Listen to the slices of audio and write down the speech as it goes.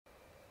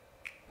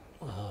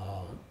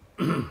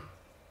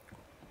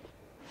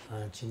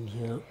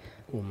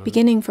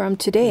Beginning from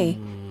today,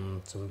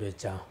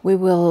 we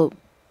will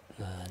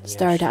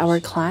start our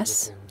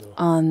class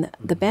on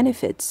the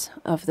benefits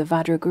of the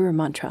Vajra Guru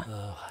Mantra.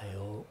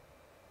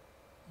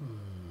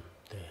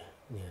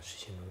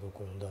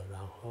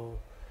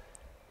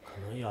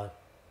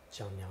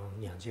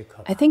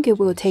 I think it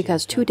will take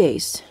us 2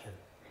 days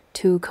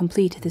to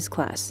complete this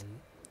class,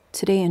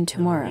 today and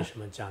tomorrow.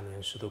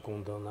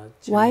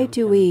 Why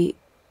do we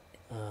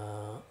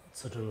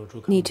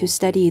need to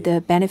study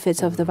the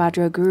benefits of the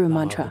Vajra Guru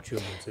Mantra?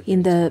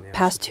 In the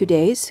past 2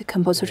 days,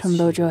 Khenpo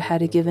Sodargye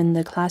had given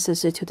the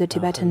classes to the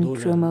Tibetan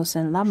dromos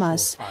and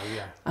lamas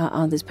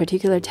on this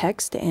particular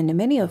text, and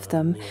many of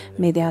them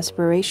made the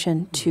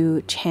aspiration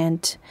to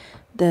chant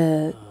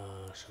the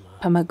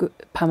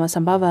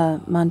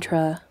Padmasambhava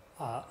mantra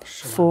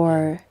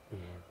for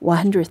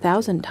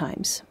 100,000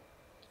 times.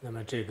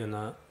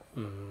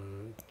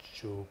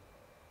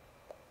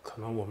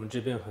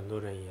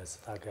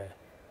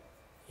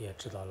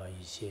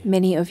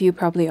 Many of you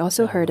probably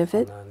also heard of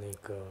it,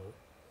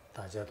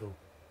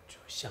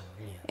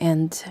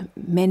 and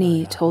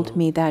many told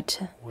me that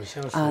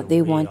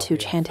they want to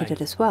chant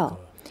it as well.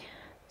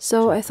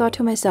 So I thought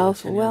to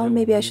myself, well,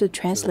 maybe I should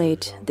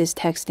translate this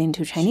text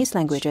into Chinese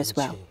language as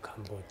well.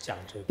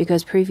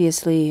 Because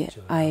previously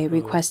I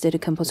requested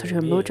Khenpo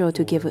Sodargye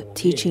to give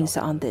teachings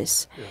on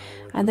this.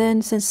 And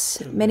then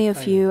since many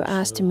of you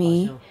asked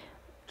me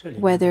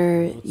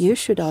whether you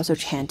should also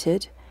chant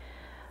it,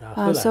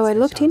 so I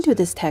looked into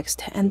this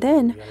text, and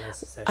then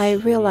I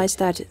realized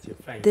that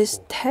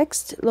this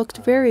text looked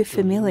very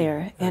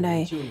familiar, and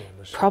I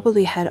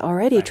probably had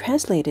already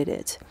translated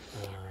it.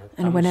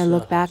 And when I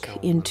look back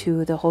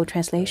into the whole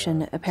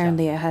translation,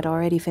 apparently I had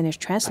already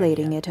finished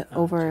translating it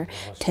over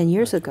 10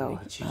 years ago,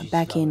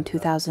 back in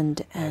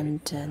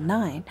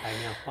 2009.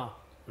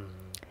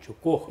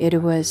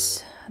 It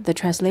was the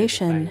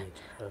translation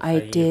I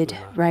did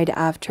right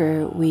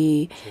after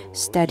we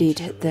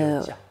studied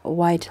the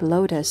White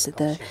Lotus,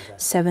 the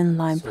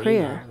Seven-Line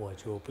Prayer.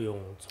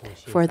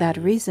 For that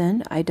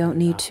reason, I don't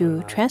need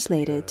to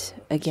translate it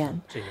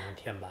again.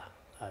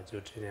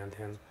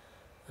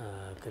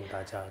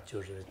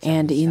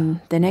 And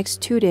in the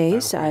next 2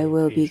 days, I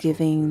will be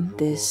giving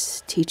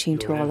this teaching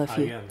to all of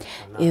you.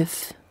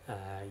 If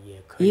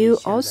you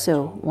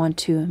also want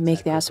to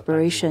make the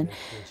aspiration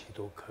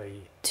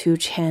to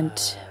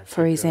chant,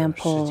 for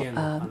example,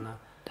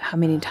 how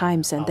many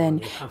times, and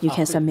then you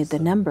can submit the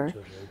number.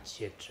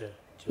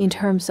 In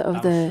terms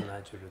of the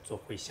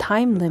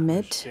time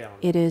limit,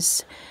 it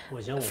is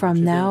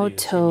from now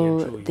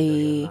till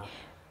the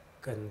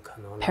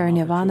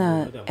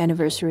Parinirvana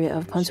anniversary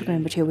of Pontsuk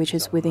Rinpoche, which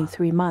is within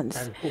 3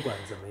 months.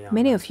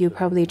 Many of you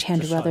probably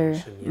chant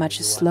rather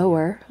much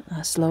slower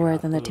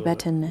than the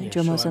Tibetan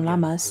dromos and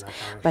lamas,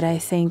 but I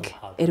think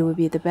it would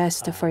be the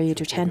best for you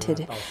to chant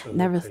it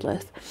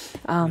nevertheless.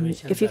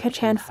 If you can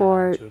chant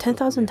for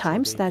 10,000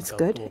 times, that's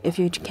good. If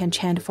you can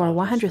chant for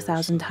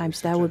 100,000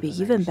 times, that would be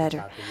even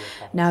better.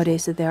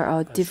 Nowadays, there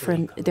are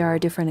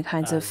different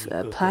kinds of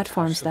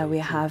platforms that we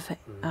have,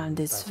 and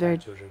it's very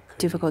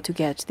difficult to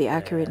get the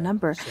accurate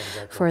number.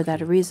 For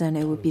that reason,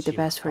 it would be the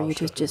best for you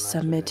to just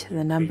submit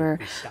the number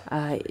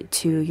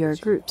to your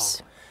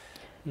groups.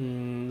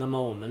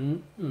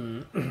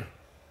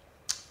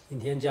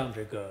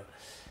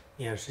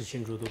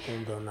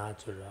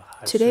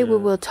 Today we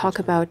will talk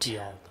about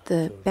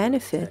the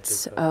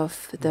benefits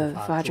of the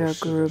Vajra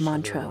Guru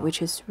Mantra,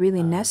 which is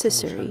really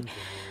necessary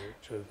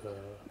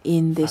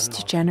in this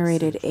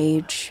degenerated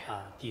age.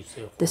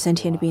 The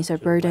sentient beings are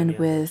burdened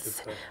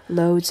with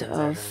loads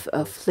of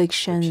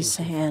afflictions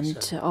and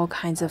all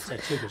kinds of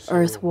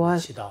earth,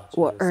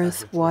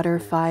 water,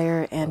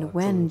 fire, and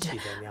wind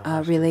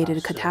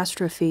related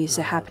catastrophes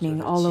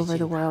happening all over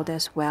the world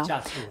as well.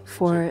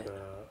 For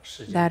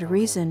that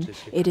reason,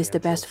 it is the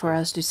best for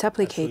us to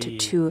supplicate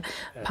to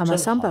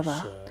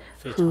Padmasambhava,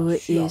 who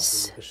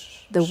is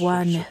the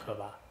one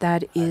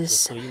that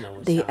is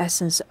the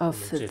essence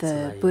of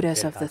the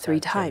Buddhas of the 3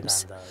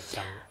 times.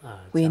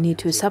 We need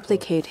to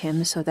supplicate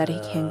him so that he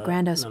can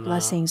grant us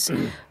blessings.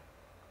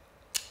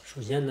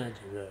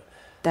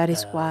 That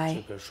is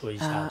why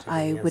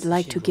I would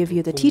like to give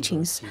you the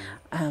teachings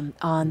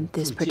on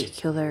this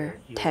particular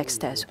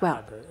text as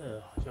well.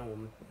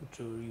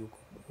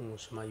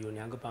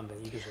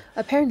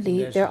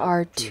 Apparently, there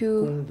are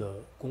 2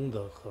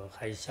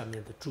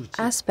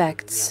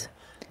 aspects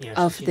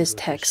of this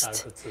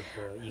text.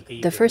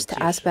 The first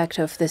aspect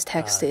of this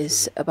text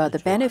is about the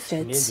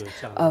benefits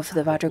of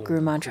the Vajra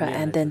Guru Mantra,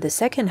 and then the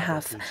second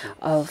half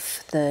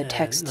of the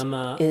text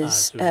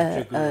is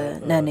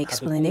an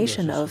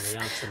explanation of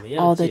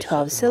all the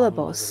 12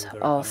 syllables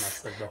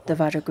of the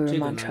Vajra Guru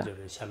Mantra.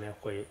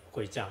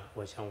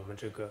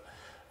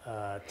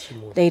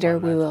 Later,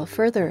 we will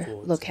further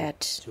look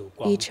at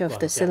each of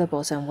the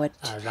syllables and what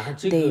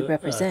they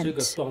represent.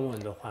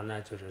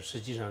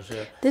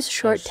 This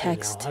short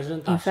text,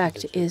 in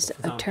fact, is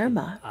a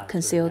terma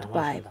concealed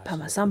by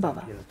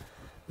Padmasambhava.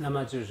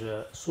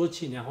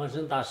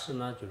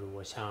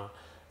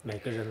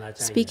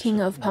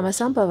 Speaking of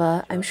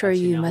Padmasambhava, I'm sure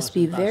you must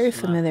be very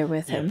familiar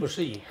with him.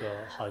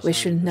 We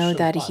should know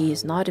that he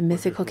is not a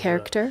mythical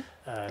character,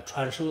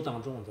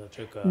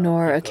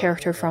 nor a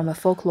character from a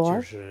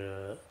folklore.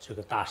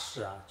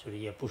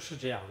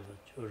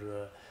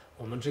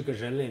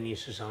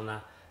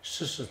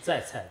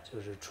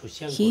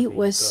 He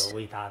was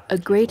a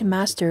great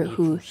master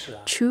who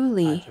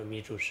truly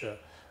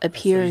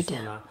appeared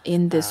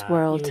in this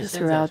world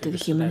throughout the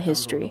human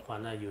history.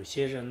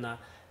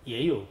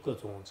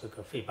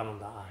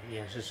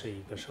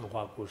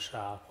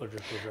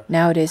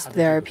 Nowadays,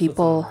 there are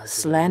people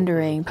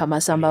slandering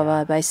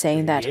Padmasambhava by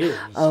saying that,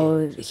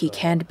 oh, he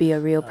can't be a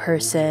real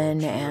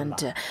person,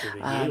 and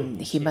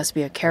he must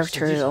be a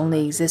character who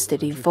only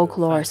existed in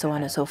folklore, so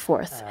on and so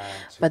forth.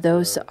 But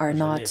those are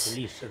not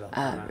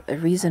a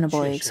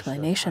reasonable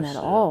explanation at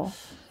all.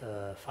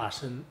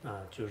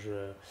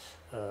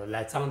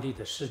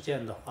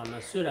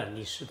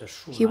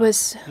 He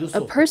was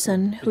a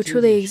person who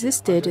truly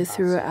existed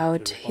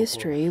throughout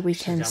history. We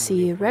can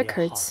see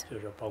records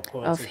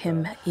of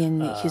him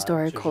in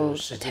historical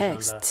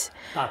texts,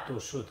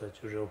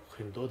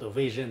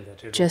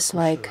 just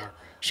like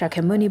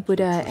Shakyamuni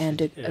Buddha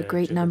and a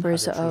great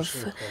numbers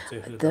of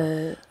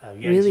the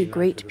really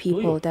great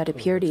people that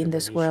appeared in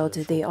this world.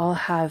 They all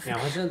have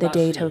the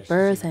date of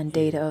birth and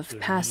date of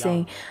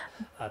passing,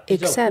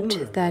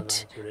 except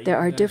that there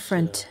are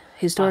different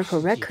historical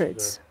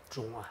records.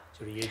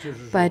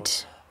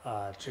 But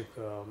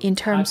in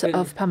terms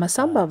of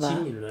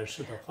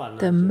Padmasambhava,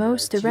 the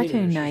most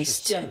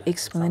recognized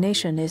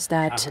explanation is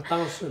that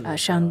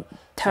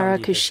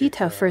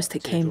Shantarakshita first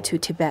came to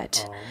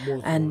Tibet.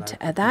 And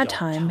at that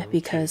time,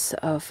 because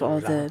of all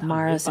the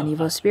Maras and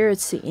evil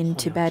spirits in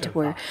Tibet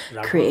were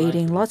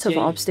creating lots of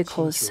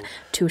obstacles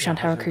to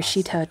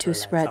Shantarakshita to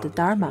spread the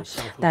Dharma,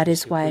 that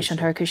is why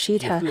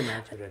Shantarakshita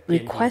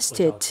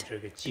requested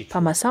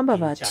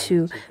Padmasambhava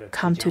to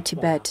come to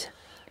Tibet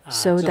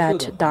so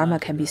that Dharma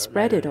can be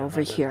spreaded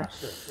over here.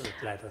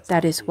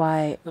 That is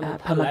why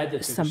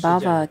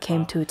Padmasambhava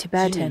came to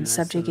Tibet and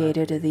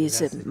subjugated these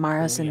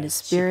Maras and the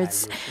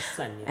spirits,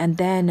 and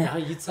then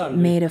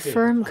made a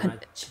firm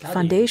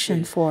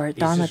foundation for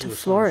Dharma to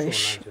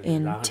flourish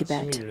in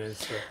Tibet.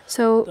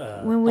 So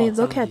when we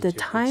look at the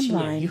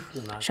timeline,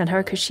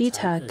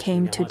 Shantarakshita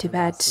came to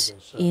Tibet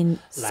in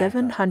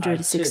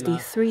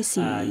 763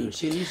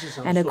 CE,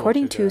 and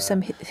according to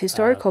some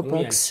historical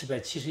books,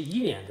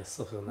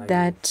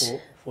 that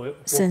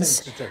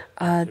since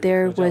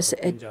there was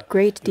a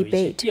great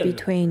debate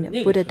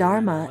between Buddha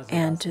Dharma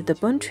and the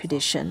Bon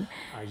tradition,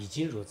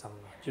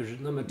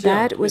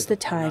 that was the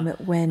time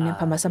when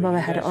Padmasambhava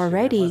had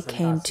already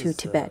came to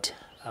Tibet.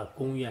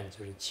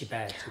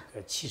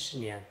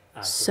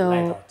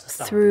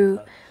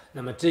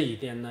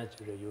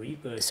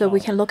 So we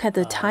can look at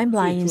the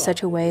timeline in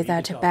such a way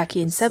that back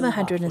in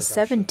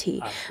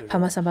 770,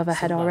 Padmasambhava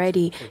had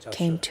already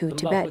came to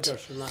Tibet.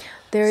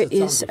 There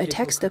is a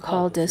text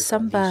called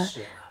Samba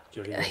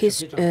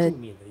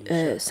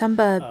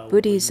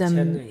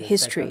Buddhism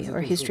History,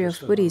 or History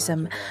of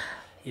Buddhism.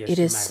 It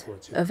is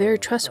a very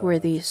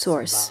trustworthy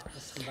source.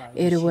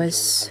 It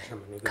was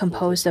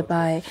composed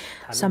by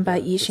Samba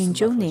Yishin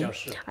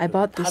Jungni. I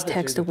bought this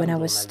text when I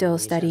was still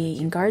studying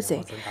in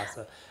Gazi.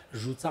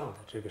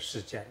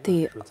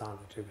 The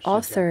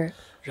author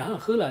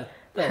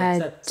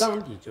had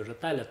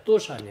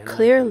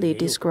clearly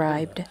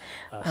described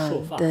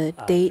the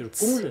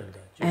dates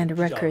and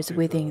records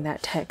within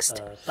that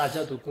text.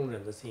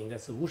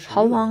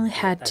 How long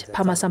had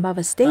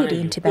Padmasambhava stayed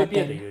in Tibet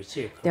then?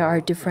 There are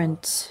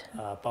different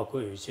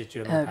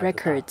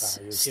records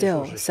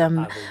still.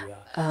 Some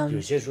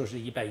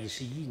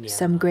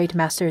great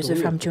masters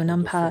from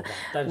Junampa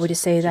would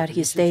say that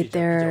he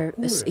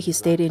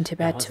stayed in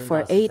Tibet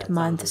for 8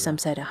 months, some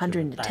said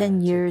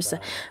 110 years,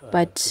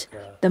 but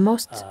the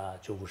most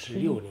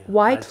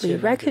widely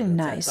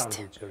recognized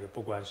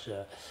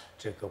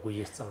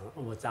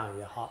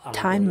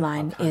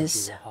timeline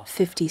is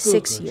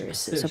 56 years.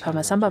 So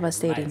Padmasambhava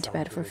stayed in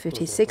Tibet for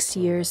 56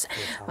 years.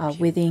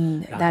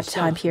 Within that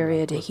time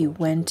period, he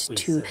went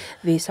to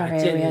Vesar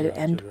area,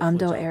 and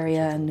Ando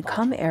area, and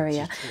Kham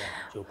area.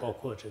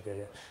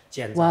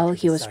 While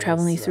he was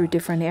traveling through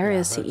different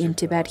areas in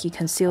Tibet, he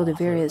concealed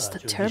various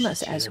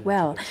dharmas as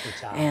well,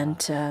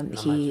 and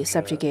he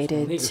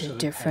subjugated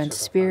different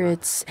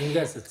spirits,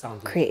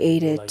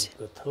 created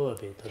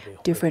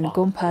different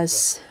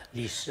gompas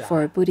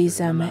for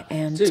Buddhism,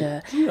 and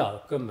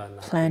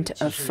plant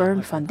a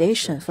firm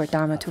foundation for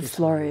Dharma to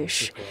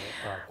flourish.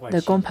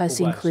 The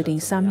gompas, including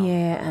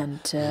Samye,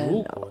 and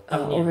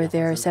over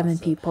there 7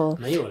 people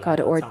got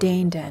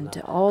ordained,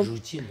 and all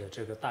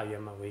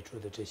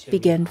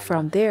began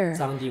from there.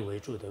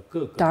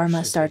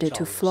 Dharma started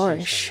to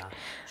flourish.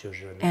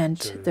 And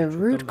the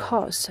root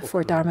cause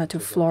for Dharma to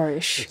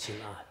flourish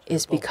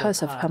is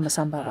because of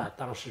Padmasambhava.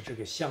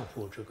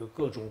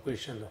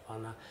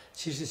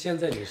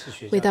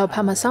 Without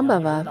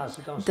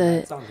Padmasambhava,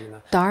 the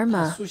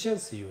Dharma,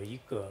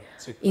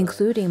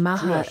 including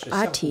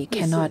Mahā'ati,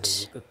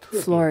 cannot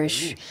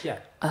flourish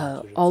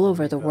all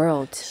over the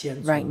world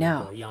right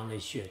now.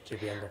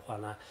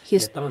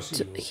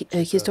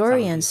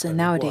 Historians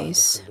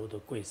nowadays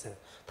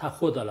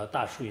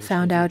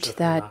found out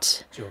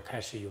that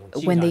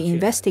when they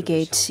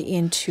investigate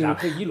into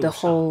the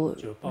whole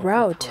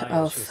route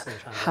of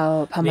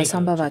how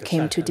Padmasambhava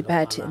came to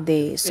Tibet,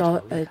 they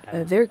saw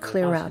a very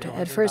clear route.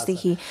 At first,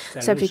 he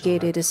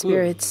subjugated the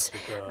spirits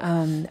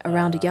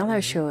around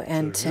Yanglarshu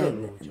and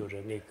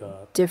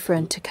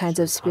different kinds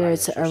of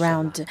spirits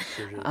around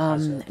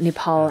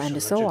Nepal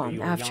and so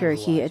on. After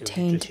he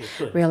attained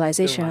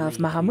realization of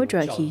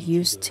Mahamudra, he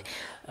used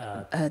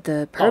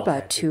the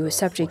purba to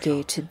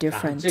subjugate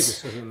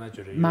different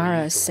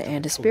maras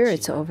and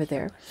spirits over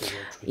there.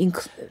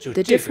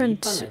 The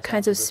different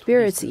kinds of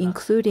spirits,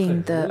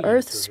 including the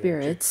earth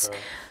spirits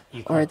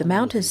or the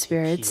mountain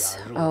spirits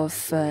of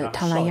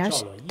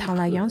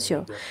Tangla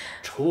Yangshu,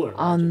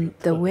 on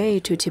the way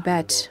to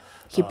Tibet,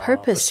 he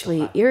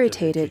purposely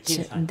irritated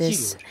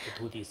this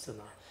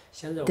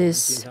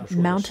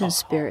mountain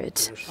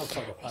spirit.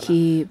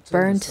 He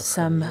burned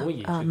some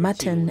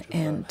mutton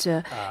and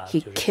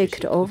he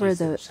kicked over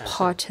the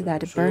pot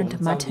that burned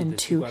mutton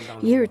to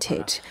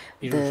irritate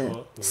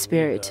the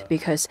spirit,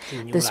 because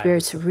the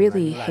spirits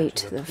really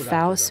hate the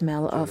foul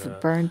smell of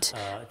burnt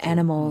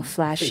animal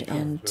flesh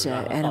and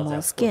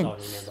animal skin.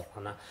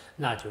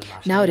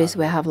 Nowadays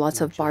we have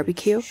lots of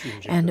barbecue,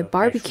 and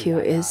barbecue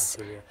is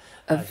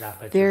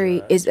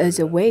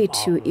a way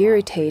to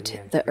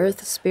irritate the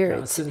earth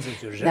spirits.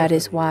 That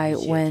is why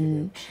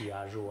in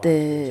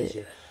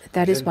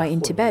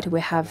Tibet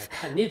we have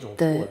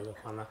the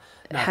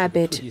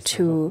habit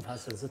to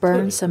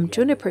burn some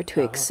juniper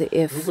twigs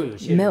if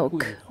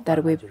milk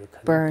that we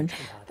burn.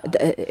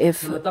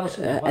 If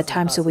at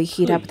times we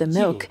heat up the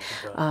milk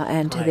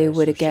and they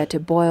would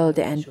get boiled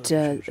and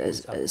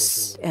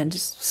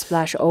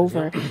splash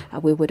over,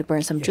 we would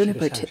burn some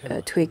juniper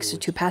twigs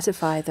to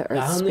pacify the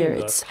earth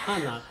spirits.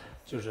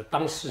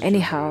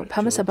 Anyhow,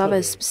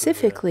 Padmasambhava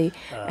specifically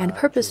and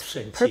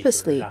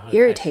purposely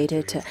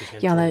irritated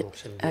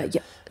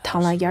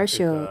Tangla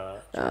Yarshu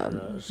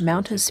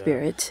mountain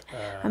spirit.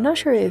 I'm not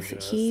sure if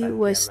he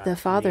was the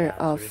father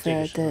of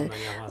the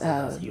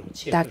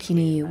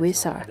Dakini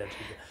Wisar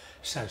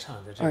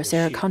or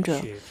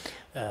Serakandro,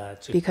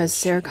 because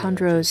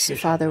Serakandro's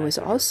father was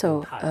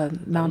also a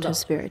mountain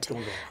spirit.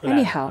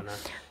 Anyhow,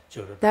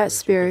 that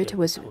spirit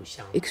was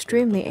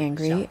extremely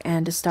angry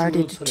and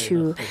started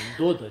to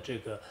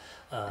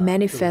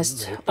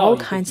manifest all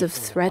kinds of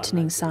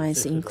threatening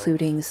signs,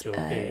 including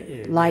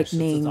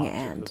lightning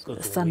and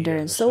thunder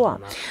and so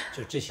on.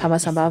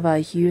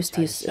 Padmasambhava used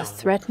his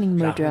threatening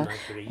mudra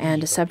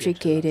and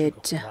subjugated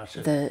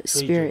the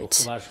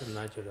spirit.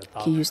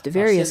 He used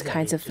various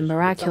kinds of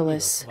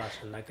miraculous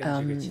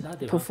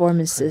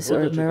performances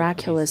or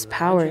miraculous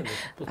power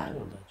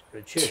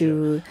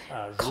to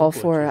call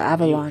for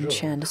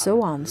avalanche and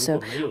so on.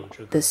 So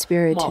the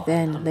spirit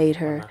then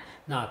later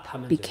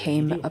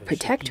became a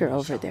protector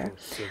over there.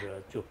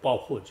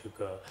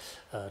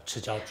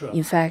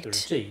 In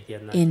fact,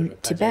 in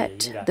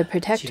Tibet, the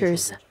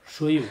protectors,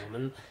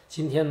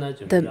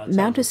 the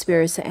mountain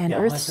spirits and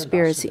earth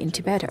spirits in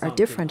Tibet are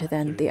different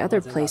than the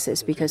other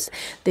places because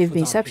they've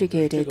been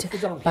subjugated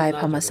by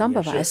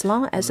Padmasambhava. As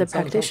long as the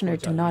practitioner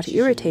do not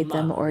irritate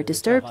them or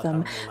disturb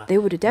them, they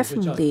would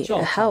definitely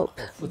help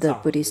the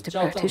Buddhist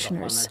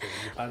practitioners.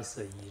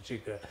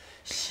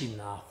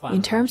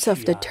 In terms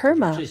of the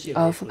terma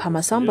of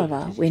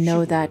Padmasambhava, we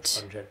know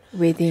that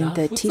within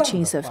the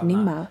teachings of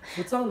Nyingma,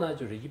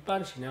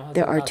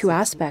 there are two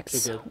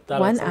aspects.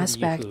 One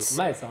aspect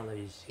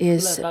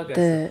is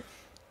the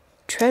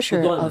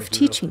treasure of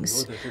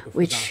teachings,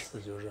 which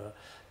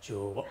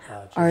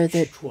are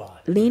the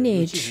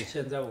lineage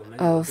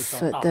of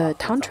the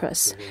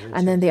tantras,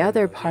 and then the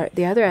other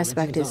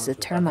aspect is the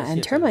terma.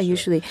 And terma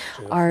usually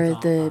are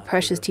the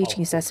precious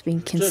teachings that's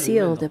been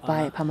concealed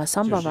by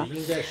Padmasambhava.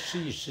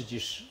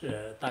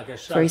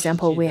 For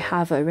example, we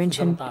have a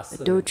Rinchen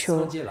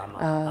Docho,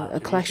 a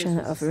collection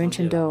of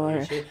Rinchen Do, or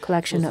a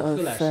collection of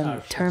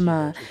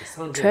terma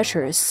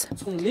treasures.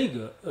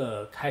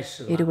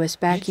 It was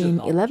back in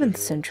 11th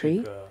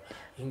century,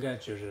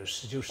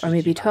 or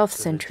maybe 12th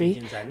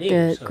century,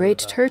 the great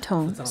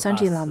Turton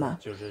Sanji Lama,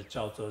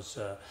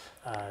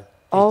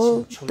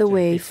 all the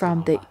way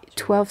from the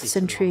 12th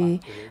century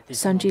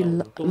Sanji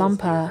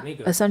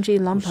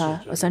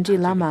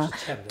Lama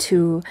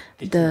to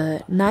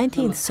the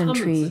 19th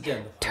century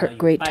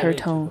great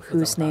Turton,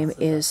 whose name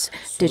is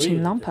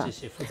Dechin Lampa.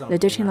 The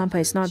Dechin Lampa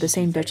is not the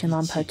same Dechin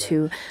Lampa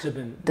to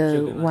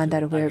the one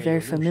that we're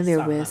very familiar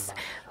with,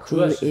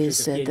 who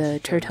is the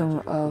Turton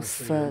of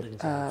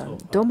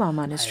Doma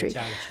Monastery.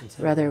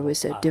 Rather,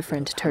 was a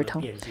different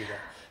Turton.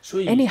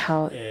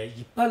 Anyhow,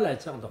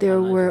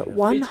 there were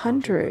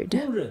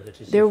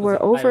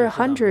over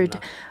 100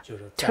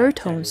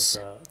 tertones,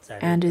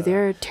 and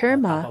their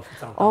terma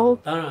all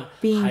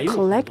being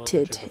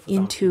collected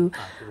into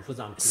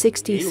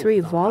 63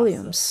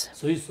 volumes.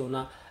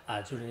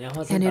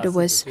 And it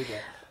was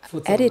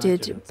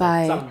edited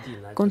by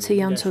Gongci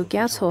Yangco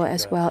Gyatso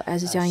as well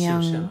as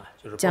Jiangyang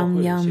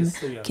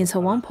Kinsa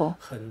Wangpo.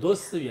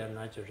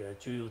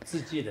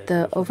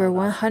 The over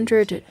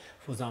 100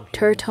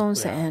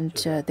 tertones and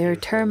their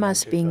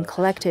termas being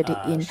collected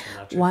in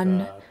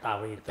one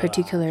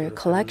particular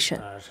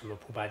collection.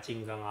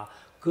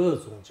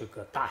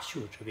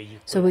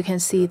 So we can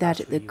see that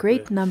the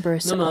great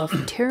numbers of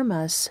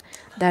termas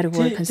that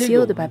were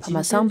concealed by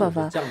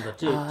Padmasambhava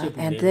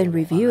and then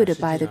reviewed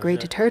by the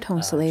great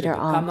tertones later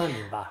on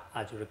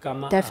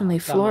definitely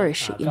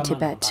flourish in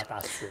Tibet.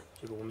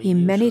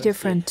 In many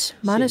different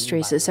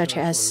monasteries, such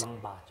as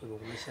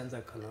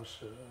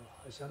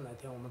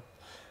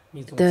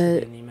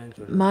the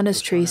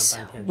monasteries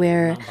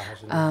where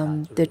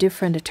the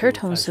different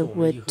tertones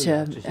would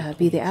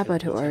be the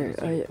abbot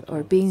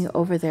or being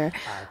over there,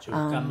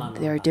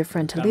 there are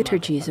different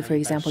liturgies, for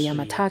example,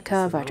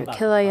 Yamataka,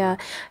 Vajrakilaya,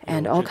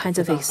 and all kinds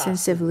of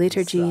extensive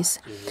liturgies.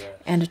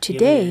 And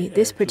today,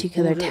 this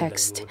particular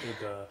text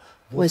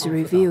was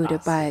reviewed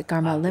by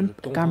Karma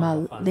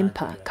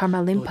Limpa.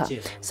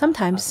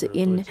 Sometimes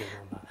in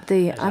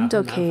the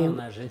Ando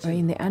or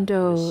in the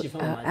Ando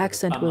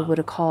accent, we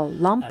would call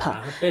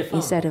Lampa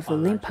instead of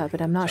Limpa, but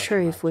I'm not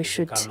sure if we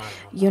should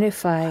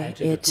unify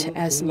it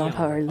as Lampa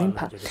or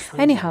Limpa.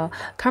 Anyhow,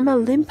 Karma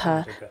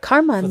Limpa,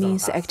 karma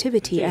means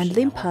activity, and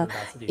Limpa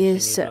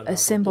is a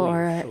symbol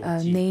or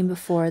a name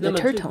for the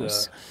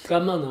tertones.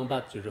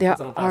 There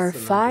are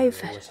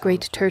 5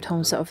 great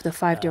tertones of the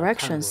 5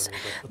 directions: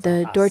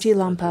 the Dorji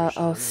Lampa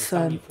of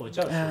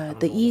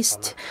the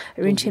east,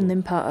 Rinchen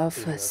Limpa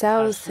of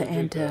south,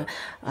 and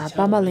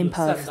Bama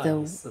Limpa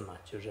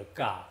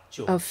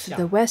of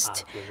the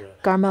west,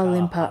 Garma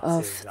Limpa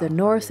of the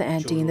north,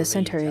 and in the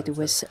center it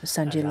was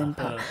Sanji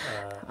Limpa.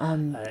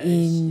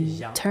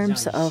 In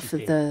terms of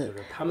the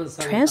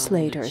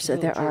translators,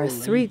 there are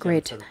 3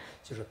 great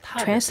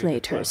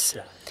translators,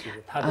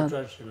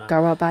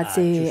 Garwa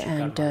Badze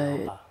and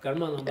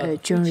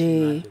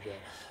Junri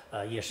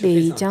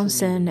Li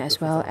Jiangsen,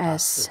 as well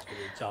as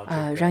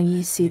Rang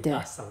Yi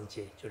Side.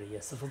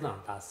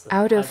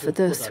 Out of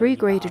the 3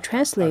 great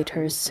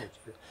translators,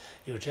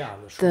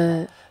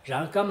 the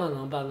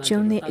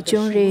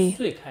Junri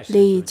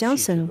Li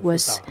Jiangsen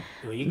was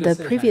the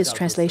previous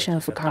translation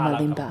of Karma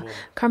Limpa.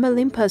 Karma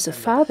Limpa's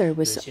father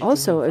was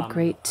also a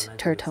great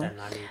tertone.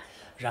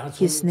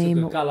 His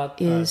name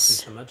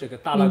is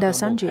Ninda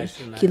Sanji.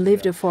 He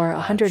lived for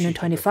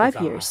 125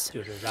 years.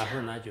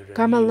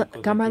 Karma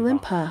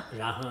Limpa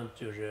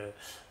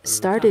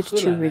started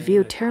to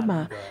review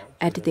terma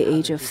at the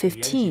age of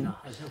 15.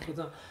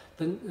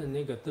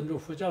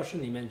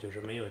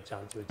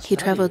 He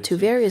traveled to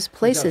various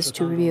places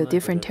to review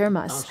different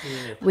termas.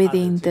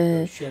 Within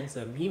the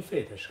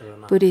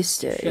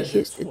Buddhist,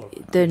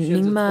 the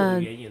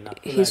Nyingma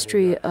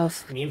history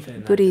of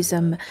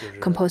Buddhism,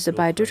 composed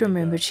by Dudrum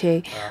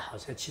Rinpoche,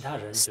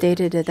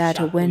 stated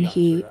that when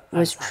he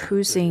was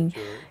choosing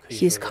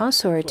his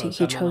consort,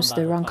 he chose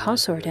the wrong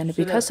consort, and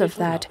because of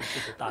that,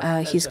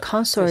 his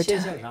consort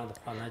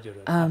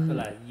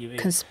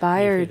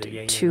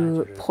conspired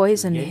to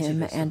poison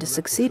him and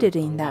succeeded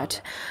in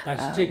that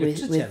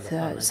with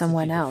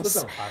someone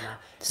else.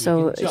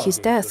 So his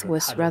death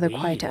was rather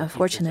quite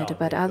unfortunate,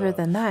 but other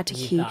than that,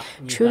 he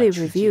truly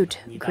reviewed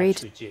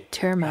great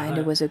terma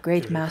and was a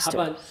great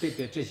master.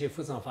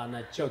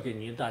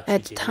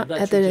 At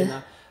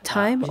the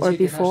time or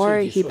before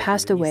he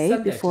passed away,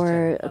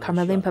 before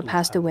Karma Limpa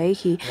passed away,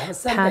 he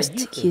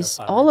passed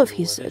all of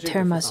his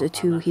termas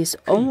to his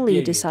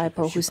only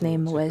disciple, whose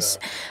name was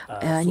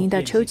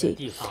Ninda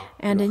Choji.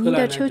 And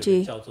Ninda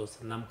Choji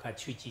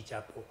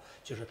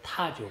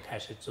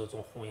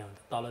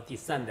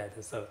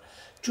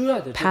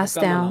passed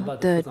down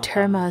the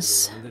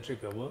termas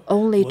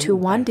only to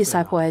one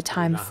disciple at a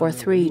time for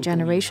 3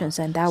 generations,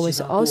 and that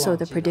was also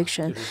the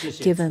prediction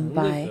given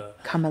by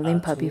Karma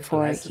Limpa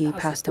before he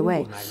passed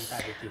away.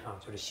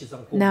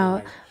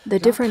 Now, the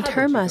different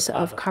termas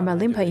of Karma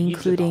Limpa,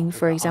 including,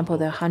 for example,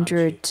 the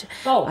 100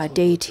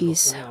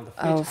 deities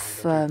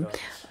of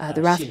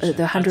the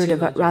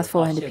 100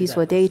 wrathful and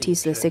peaceful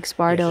deities, the 6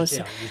 bardos,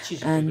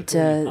 and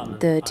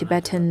the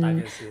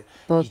Tibetan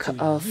book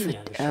of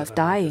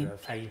dying,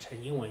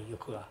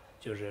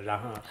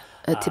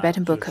 a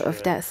Tibetan book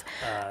of death.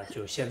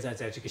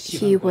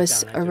 He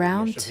was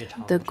around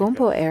the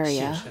Gompo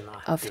area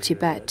of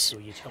Tibet,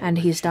 and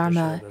his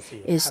Dharma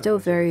is still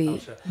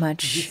very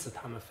much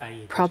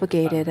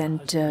propagated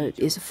and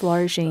is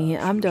flourishing in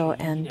Amdo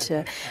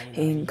and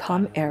in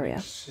Kham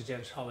area.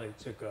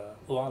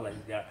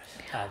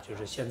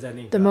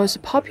 The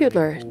most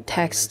popular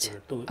text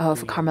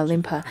of Karma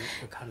Limpa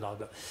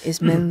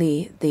is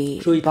mainly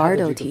the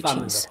Bardo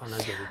teachings,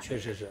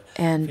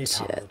 and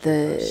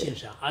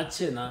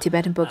the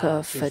Tibetan Book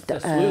of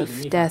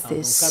Death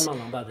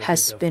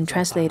has been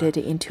translated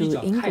into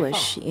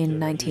English in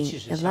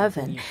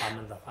 1911.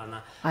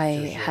 I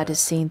had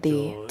seen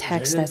the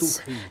text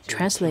that's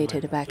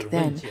translated back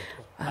then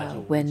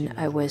when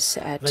I was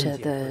at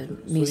the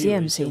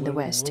museums in the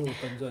West.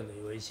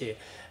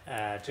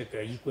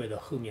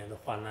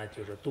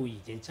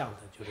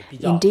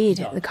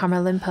 Indeed, the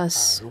Karma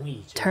Rinpoche's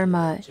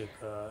terma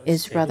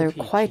is rather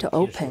quite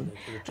open,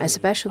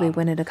 especially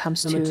when it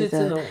comes to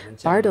the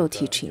Bardo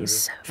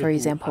teachings. For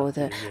example,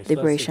 the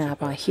liberation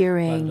upon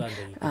hearing,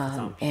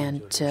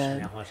 and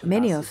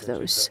many of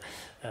those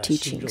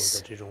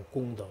teachings.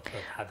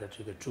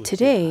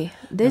 Today,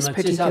 this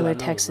particular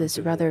text is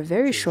rather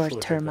very short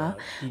terma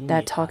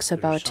that talks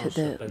about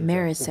the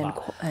merits and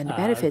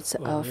benefits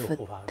of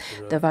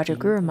the Vajra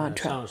Guru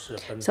Mantra.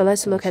 So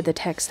let's look at the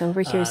text.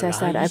 Over here it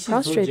says that I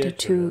prostrated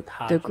to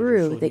the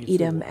Guru, the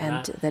Idam,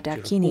 and the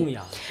Dakini.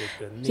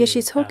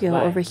 Yeshitsogyo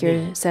over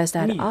here says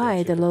that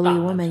I, the lowly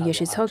woman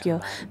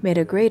Yeshitsogyo, made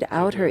a great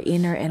outer,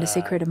 inner, and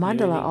sacred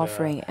mandala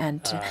offering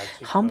and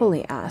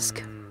humbly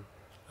ask.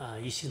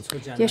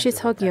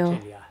 Yeshitsogyo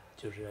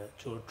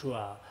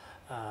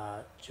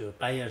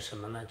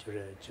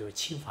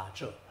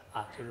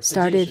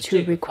started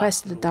to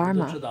request the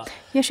Dharma.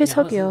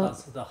 Yeshitsogyo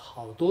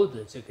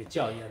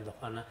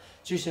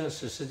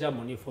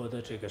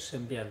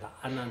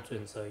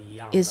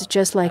is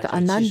just like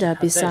Ananda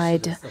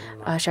beside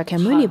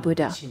Shakyamuni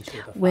Buddha.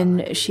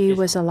 When she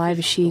was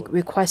alive, she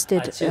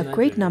requested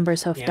great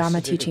numbers of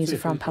Dharma teachings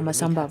from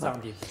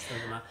Padmasambhava.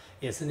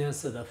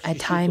 At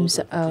times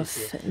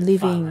of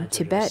leaving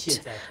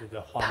Tibet,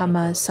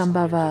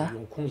 Padmasambhava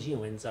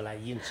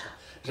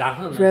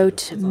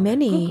wrote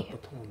many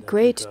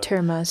great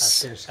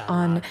termas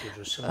on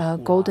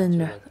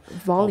golden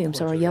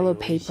volumes or yellow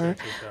paper,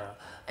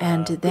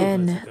 and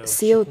then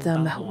sealed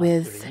them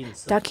with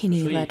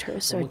Dakini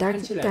letters or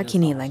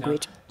Dakini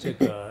language.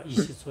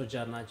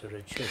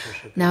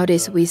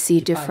 Nowadays, we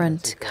see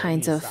different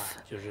kinds of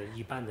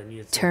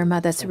terma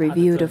that's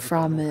reviewed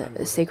from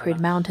sacred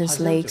mountains,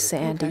 lakes,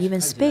 and even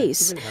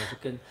space.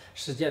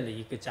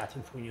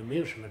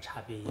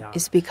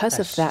 It's because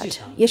of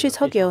that.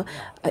 Yeshitsogyo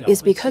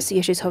is because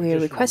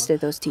Yeshitsogyo requested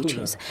those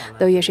teachings.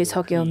 Though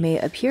Yeshitsogyo may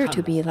appear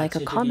to be like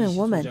a common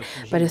woman,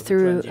 but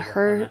through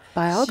her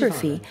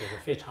biography,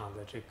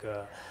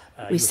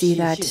 we see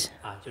that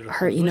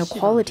her inner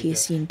quality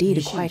is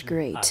indeed quite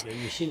great.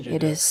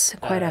 It is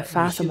quite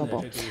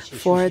unfathomable.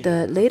 For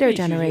the later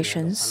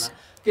generations,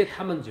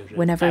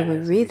 whenever we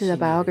read the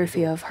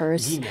biography of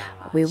hers,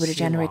 we would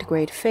generate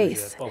great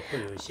faith.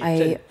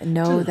 I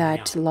know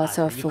that lots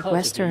of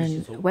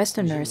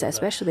Westerners,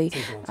 especially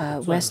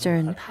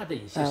Western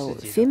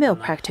female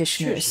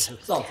practitioners,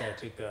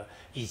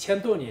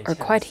 are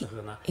quite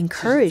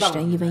encouraged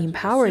and even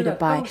empowered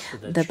by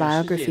the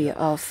biography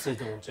of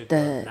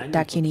the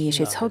Dakini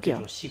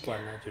Yeshitsogyo.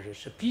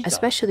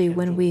 Especially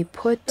when we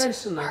put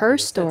her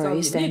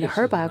stories and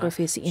her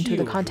biographies into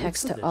the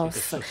context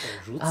of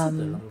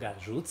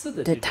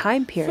the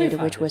time period,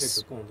 which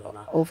was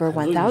over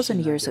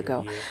 1,000 years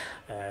ago.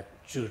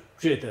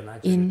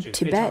 In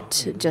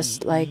Tibet,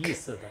 just like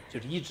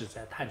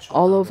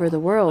all over the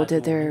world,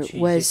 there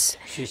was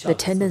the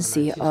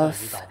tendency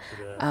of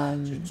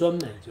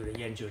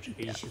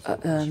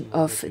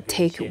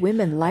take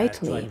women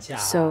lightly.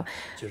 So,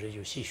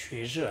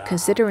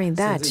 considering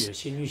that,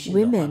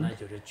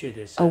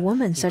 a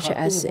woman such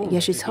as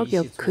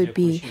Yeshitsogyo could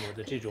be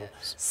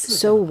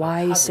so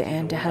wise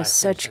and has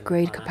such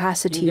great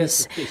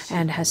capacities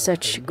and has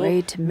such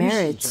great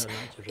merits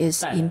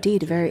is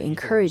indeed very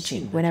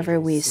encouraging. Whenever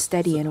we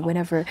study and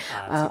whenever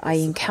I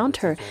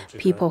encounter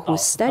people who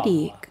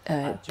study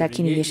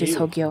Dakini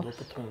Yeshitsogyo,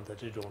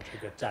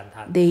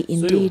 they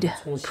indeed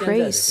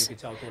praise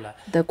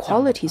the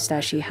qualities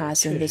that she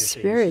has and the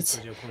spirits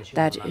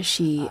that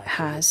she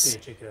has.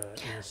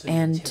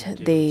 And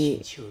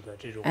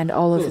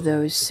all of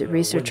those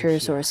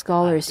researchers or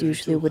scholars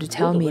usually would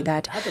tell me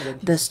that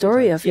the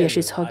story of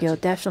Yeshitsogyo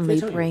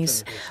definitely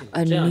brings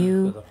a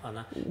new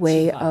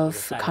way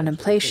of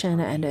contemplation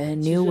and a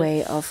new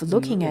way of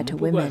looking at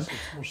women,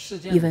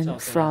 even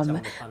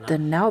from the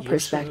now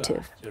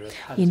perspective.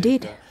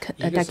 Indeed,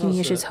 Dakini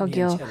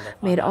Yeshitsogyo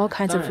made all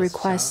kinds of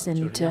requests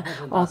and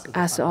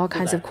asked all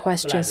kinds of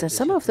questions, and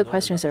some of the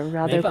questions are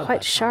rather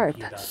quite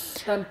sharp.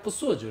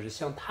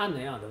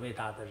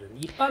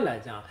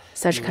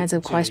 Such kinds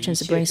of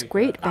questions brings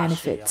great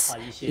benefits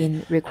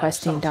in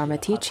requesting Dharma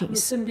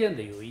teachings.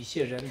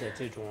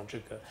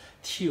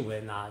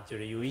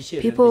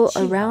 People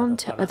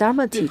around a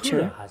Dharma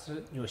teacher,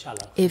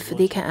 if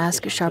they can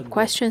ask sharp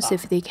questions,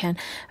 if they can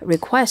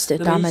request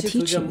Dharma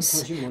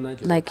teachings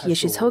like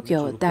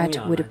Yeshitsogyo,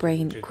 that would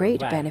bring great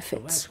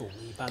benefits,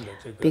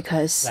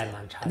 because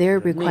their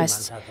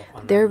requests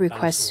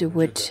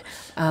would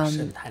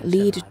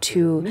lead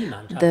to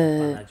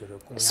the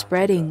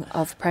spreading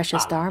of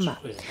precious Dharma.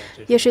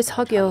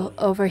 Yeshitsogyo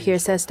over here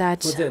says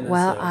that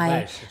while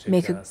I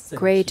make a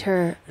great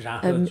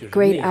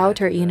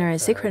outer, inner,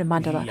 and sacred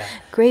mandala.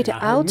 Great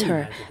outer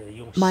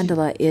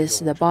mandala is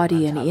the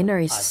body, and inner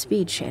is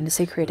speech, and the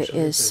sacred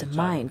is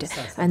mind.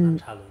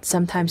 And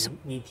sometimes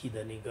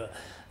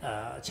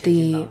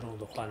the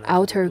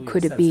outer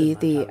could be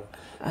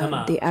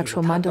the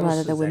actual mandala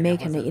that we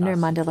make, and the inner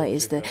mandala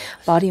is the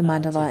body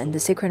mandala, and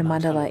the sacred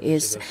mandala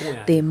is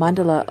the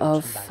mandala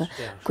of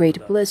great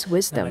bliss,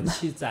 wisdom.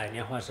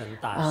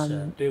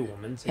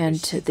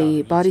 And the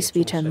body,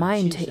 speech, and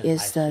mind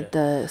is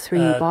the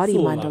three body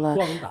mandala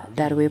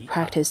that we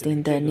practiced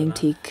in the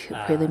Nyingtik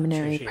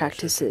preliminary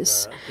practices.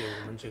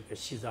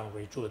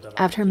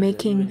 After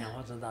making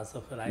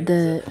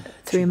the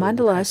three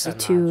mandalas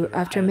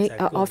after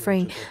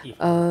offering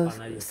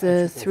the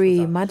three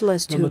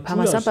mandalas to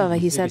Padmasambhava,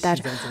 he said that,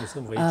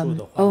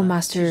 "O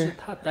Master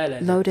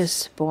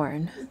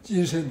Lotus-born,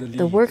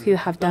 the work you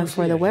have done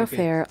for the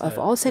welfare of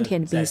all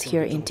sentient beings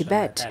here in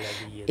Tibet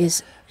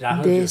is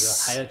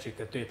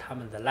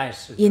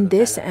in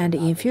this and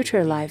in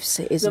future lives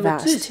is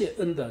vast.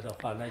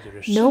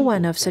 No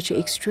one of such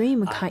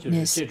extreme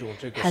kindness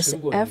has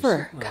ever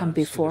come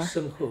before,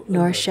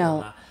 nor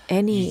shall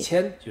any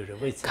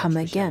come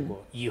again."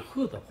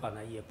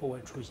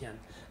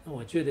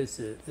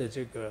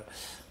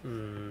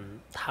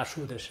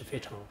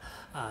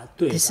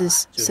 This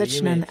is such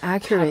an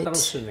accurate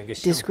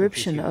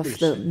description of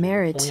the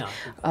merit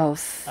of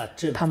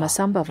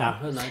Padmasambhava,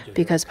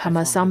 because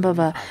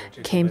Padmasambhava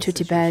came to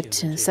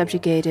Tibet and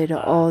subjugated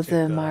all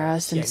the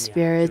Maras and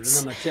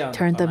spirits,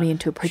 turned them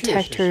into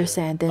protectors,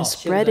 and then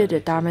spread the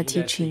Dharma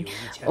teaching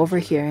over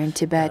here in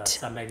Tibet.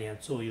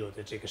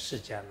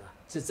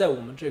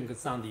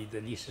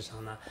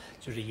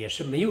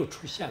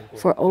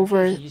 For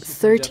over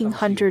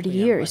 1,300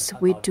 years,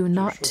 we do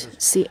not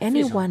see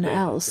anyone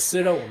else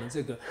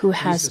who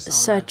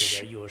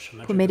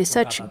made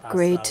such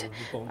great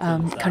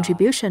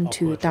contribution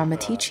to Dharma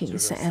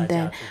teachings. And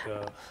then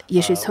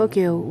Yeshe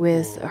Tsogyo,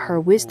 with her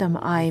wisdom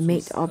eye,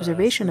 made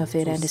observation of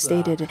it and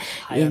stated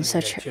in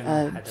such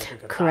a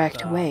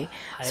correct way.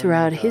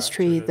 Throughout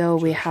history, though,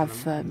 we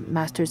have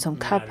Master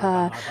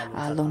Tsongkhapa,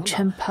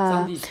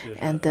 Longchenpa,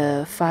 and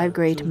the five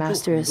great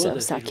masters of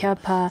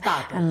Sakyapa,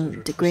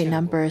 and the great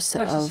numbers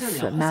of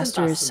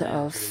masters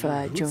of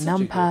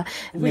Jonampa,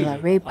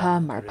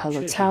 Milarepa,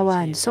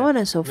 Marpalotsawa, and so on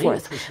and so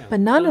forth. But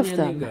none of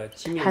them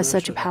has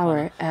such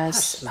power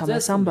as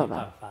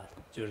Padmasambhava.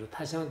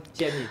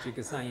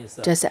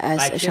 Just as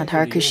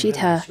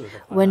Shantarakshita,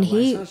 when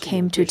he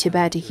came to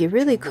Tibet, he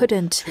really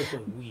couldn't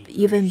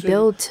even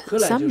build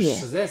Samye.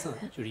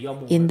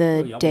 In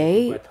the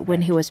day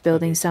when he was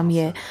building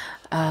Samye,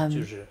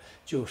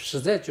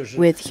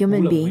 with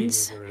human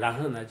beings,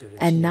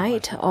 at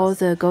night all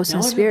the ghosts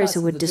and spirits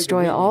would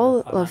destroy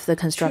all of the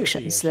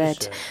constructions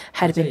that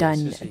had been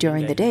done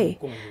during the day.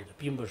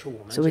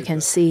 So we can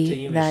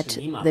see that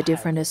the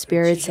different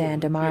spirits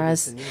and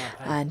Maras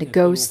and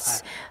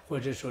ghosts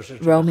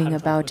roaming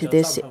about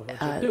this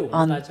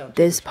on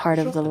this part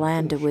of the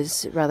land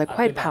was rather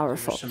quite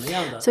powerful.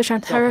 So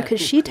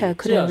Shantarakshita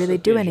couldn't really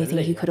do anything.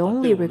 He could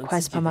only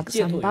request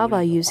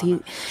Padmasambhava use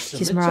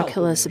his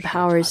miraculous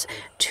powers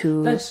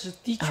to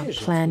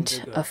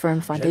plant a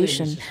firm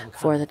foundation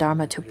for the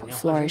Dharma to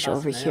flourish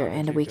over here,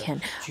 and we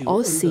can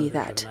all see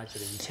that.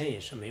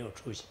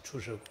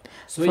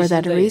 For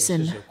that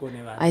reason,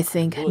 I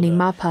think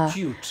Nyingmapa,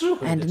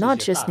 and not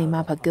just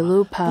Nyingmapa,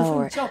 Gelugpa,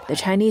 or the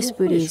Chinese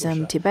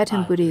Buddhism,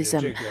 Tibetan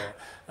Buddhism,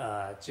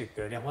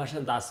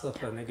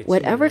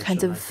 whatever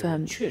kinds of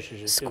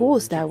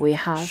schools that we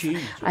have,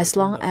 as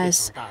long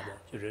as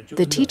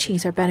the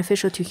teachings are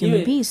beneficial to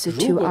human beings,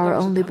 to our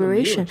own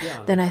liberation,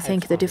 then I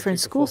think the different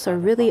schools are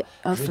really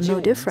of no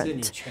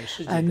difference.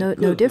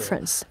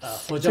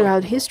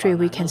 Throughout history,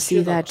 we can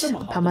see that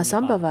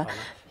Padmasambhava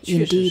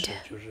indeed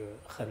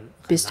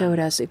bestowed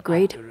us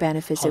great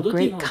benefits, of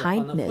great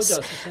kindness,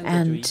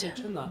 and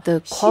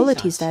the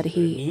qualities that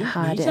he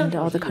had and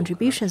all the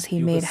contributions he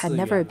made had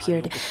never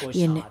appeared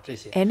in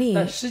any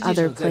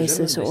other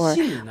places or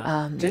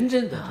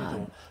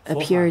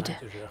appeared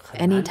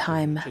any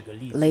time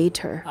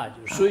later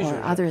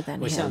or other than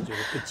him.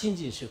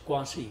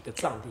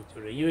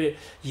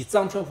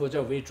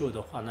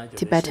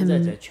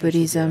 Tibetan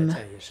Buddhism,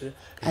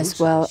 as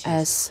well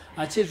as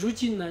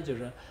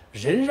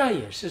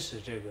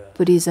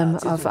Buddhism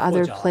of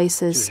other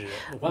places,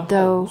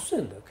 though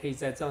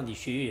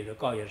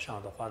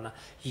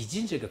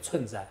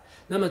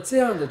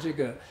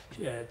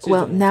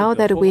well, now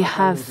that we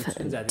have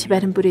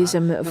Tibetan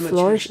Buddhism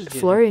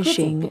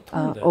flourishing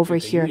over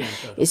here,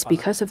 is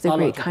because of the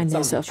great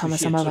kindness of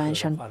Padmasambhava and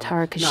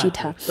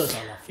Shantarakshita.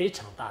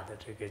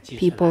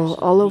 People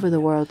all over the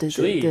world,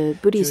 the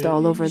Buddhists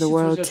all over the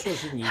world,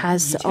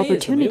 has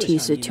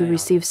opportunities to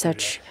receive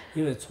such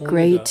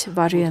great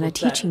Vajrayana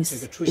teachings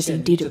is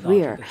indeed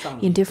rare.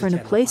 In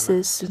different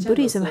places,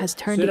 Buddhism has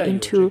turned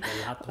into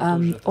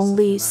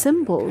only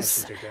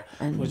symbols,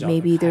 and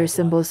maybe there are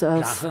symbols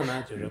of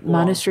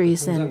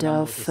monasteries and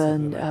of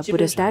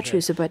Buddha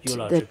statues, but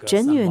the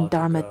genuine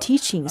Dharma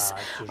teachings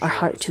are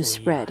hard to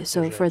spread.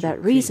 So for that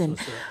reason,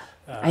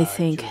 I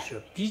think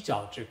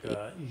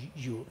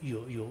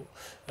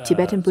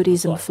Tibetan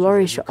Buddhism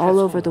flourished all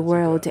over the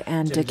world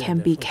and can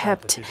be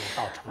kept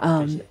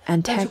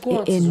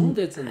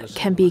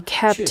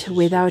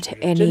without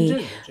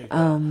any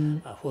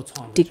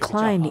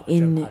decline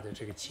in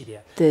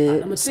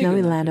the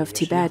snowy land of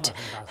Tibet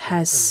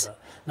has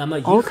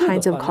all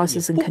kinds of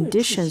causes and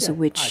conditions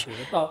which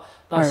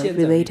are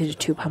related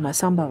to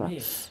Padmasambhava.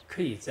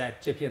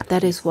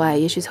 That is why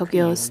Yeshe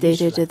Tokyo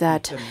stated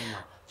that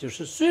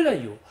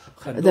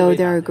though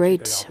there are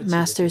great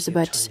masters,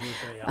 but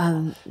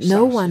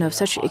no one of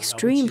such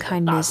extreme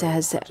kindness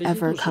has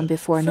ever come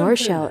before, nor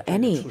shall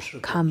any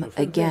come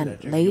again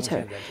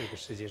later.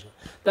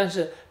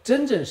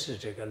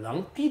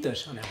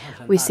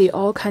 We see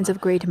all kinds of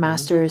great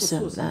masters,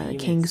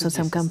 King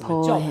Sonsam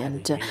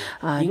Khenpo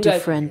and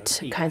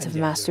different kinds of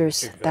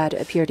masters that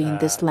appeared in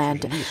this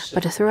land.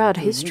 But throughout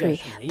history,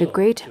 the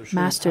great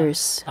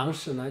masters,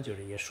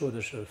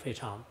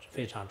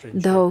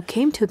 though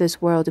came to this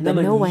world, but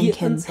no one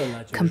can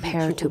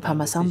compare to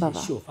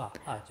Padmasambhava.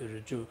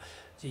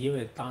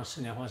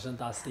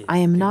 I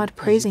am not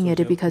praising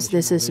it because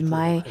this is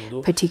my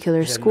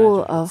particular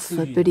school of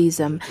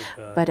Buddhism,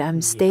 but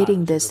I'm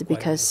stating this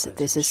because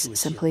this is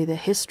simply the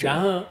history.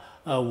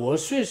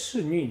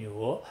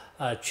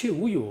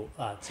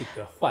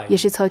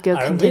 Yeshe Tokyo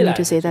continued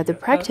to say that the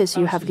practice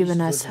you have given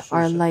us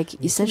are like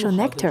essential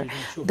nectar.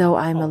 Though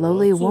I am a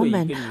lowly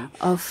woman,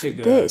 of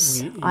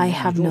this I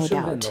have no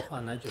doubt.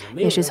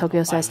 Yeshe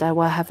Tokyo says that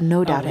I have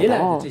no doubt at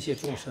all.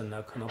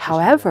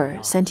 However,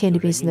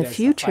 sentient beings in the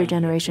future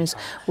generations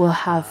will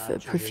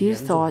have profuse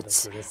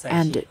thoughts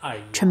and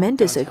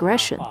tremendous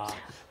aggression.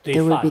 They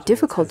would be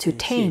difficult to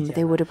tame.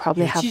 They would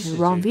probably have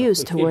wrong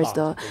views towards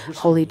the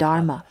holy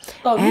Dharma.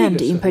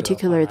 And in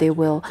particular, they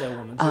will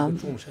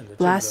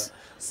blaspheme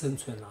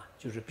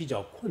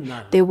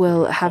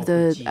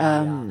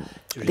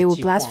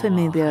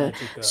the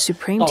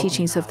supreme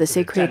teachings of the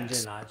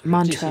sacred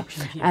mantra.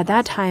 At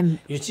that time,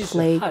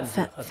 plague,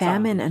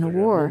 famine, and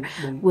war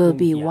will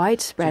be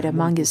widespread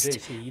amongst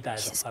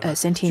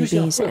sentient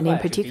beings, and in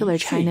particular,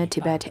 China,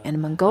 Tibet,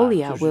 and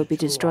Mongolia will be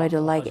destroyed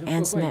like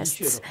ants'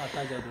 nests.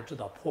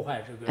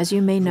 As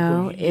you may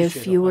know,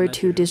 if you were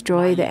to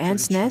destroy the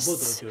ants'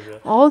 nests,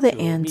 all the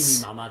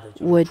ants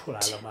would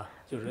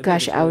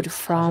gush out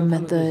from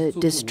the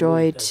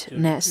destroyed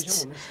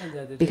nests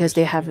because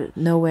they have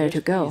nowhere to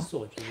go.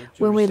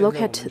 When we look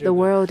at the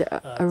world,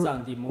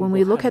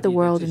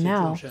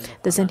 now,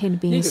 the sentient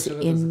beings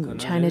in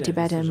China,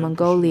 Tibet, and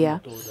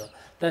Mongolia,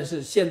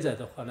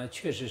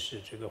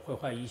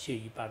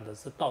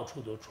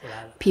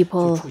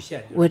 people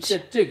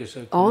would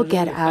all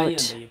get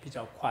out.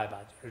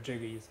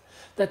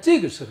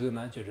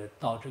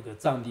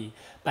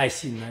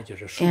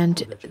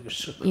 And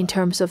in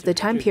terms of the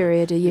time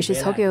period,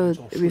 Yeshe Tokyo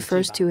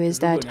refers to is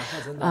that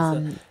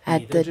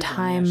at the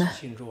time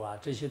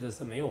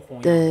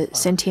the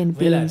sentient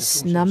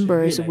beings'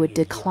 numbers would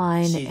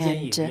decline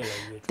and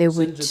they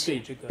would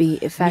be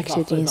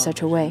affected in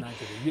such a way.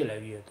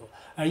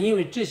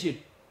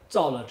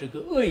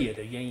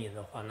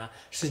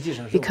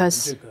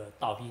 Because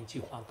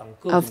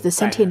of the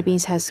sentient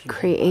beings has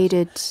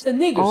created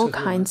all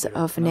kinds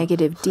of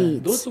negative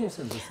deeds.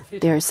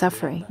 They are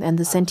suffering, and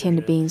the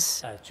sentient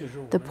beings,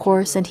 the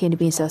poor sentient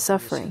beings are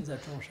suffering.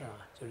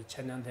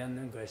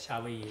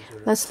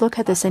 Let's look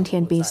at the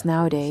sentient beings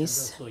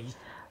nowadays.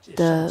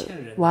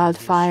 The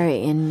wildfire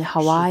in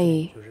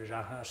Hawaii,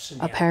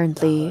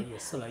 apparently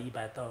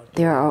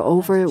there are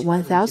over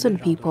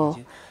 1,000 people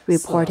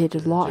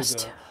reported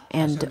lost,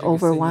 and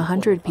over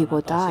 100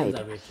 people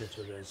died.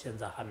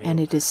 And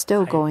it is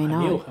still going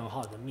on.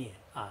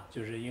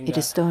 It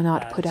is still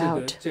not put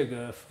out.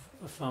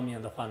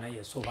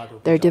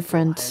 There are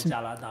different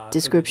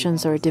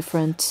descriptions or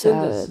different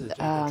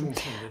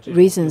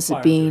reasons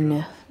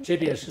being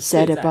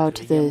said about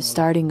the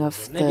starting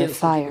of the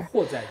fire.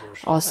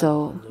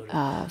 Also,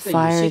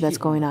 fire that's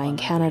going on in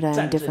Canada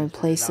and different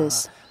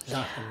places.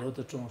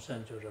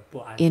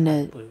 In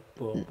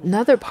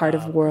another part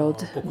of the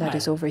world that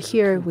is over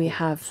here, we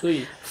have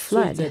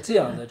flood,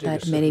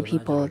 that many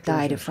people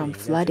died from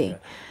flooding.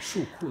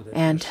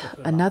 And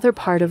another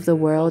part of the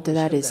world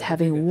that is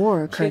having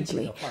war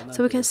currently.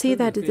 So we can see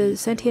that the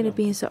sentient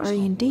beings are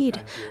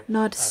indeed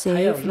not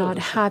safe, not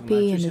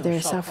happy, and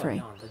they're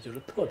suffering.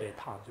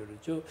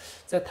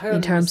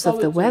 In terms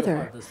of the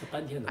weather,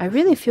 I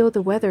really feel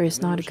the weather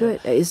is not good.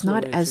 It's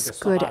not as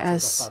good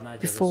as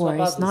before.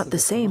 It's not the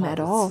same at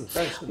all.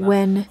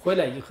 When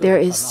there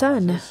is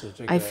sun,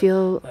 I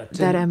feel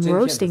that I'm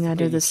roasting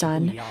under the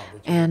sun,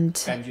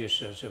 and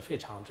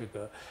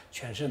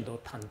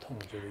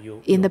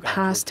in the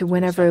past,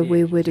 whenever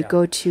we would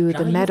go to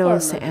the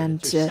meadows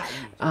and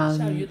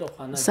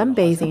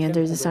sunbathing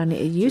under the sun,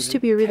 it used to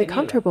be really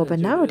comfortable. But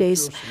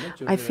nowadays,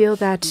 I feel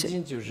that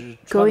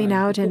going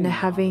out and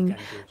having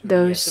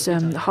those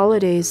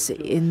holidays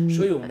in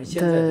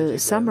the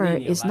summer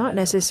is not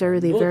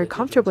necessarily a very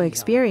comfortable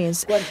experience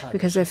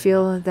because I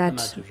feel that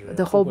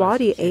the whole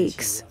body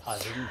aches.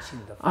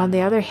 On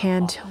the other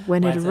hand,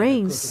 when it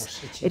rains,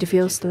 it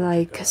feels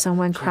like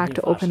someone cracked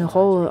open a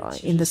hole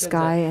in the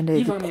sky and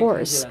it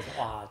pours.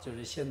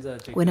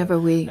 Whenever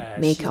we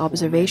make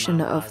observation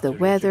of the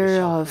weather,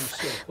 of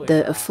the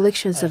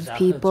afflictions of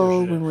people,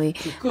 when we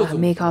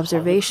make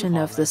observation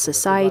of the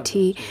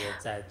society,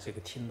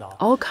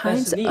 all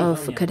kinds of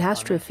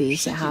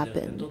catastrophes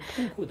happen.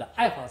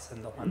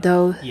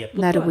 Though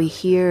that we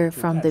hear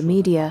from the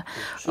media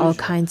all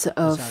kinds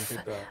of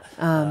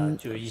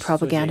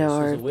propaganda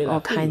or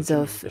all kinds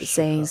of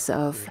sayings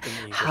of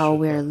how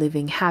we're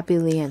living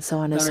happily and so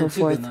on and so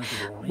forth,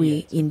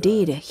 we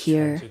indeed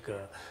hear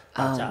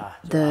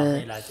the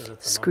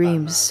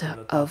screams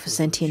of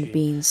sentient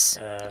beings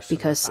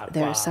because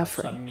they're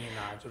suffering.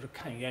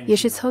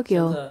 Geshe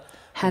Tsogyal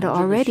had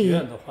already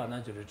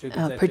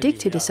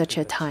predicted such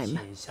a time,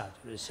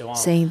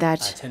 saying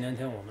that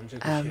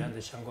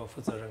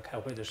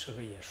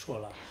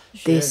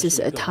this is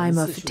a time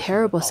of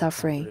terrible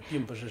suffering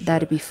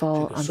that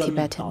befall on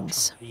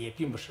Tibetans.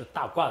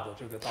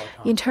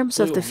 In terms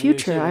of the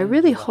future, I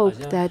really hope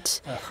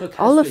that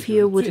all of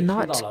you would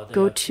not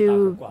go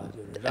to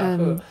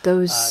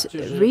those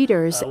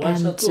readers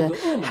and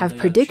have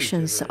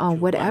predictions on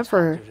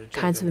whatever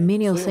kinds of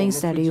menial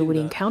things that you would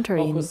encounter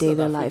in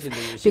daily life.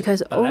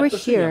 Because over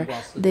here,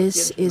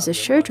 this is a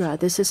Shudra,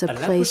 this is a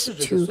place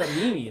to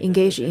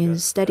engage in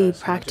steady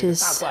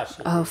practice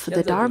of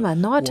the Dharma,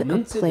 not a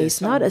place,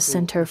 not a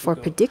center for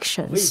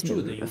predictions,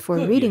 for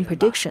reading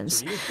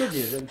predictions.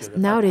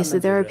 Nowadays,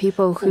 there are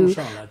people who,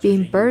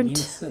 being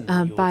burnt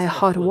by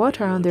hot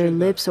water on their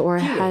lips or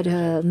had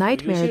a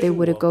nightmare, they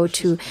would go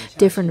to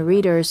different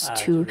readers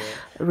to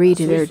read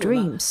their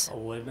dreams.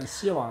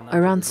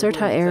 Around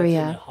Serta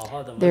area,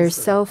 there are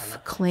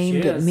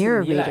self-claimed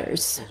mirror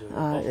readers.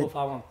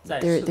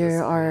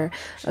 There are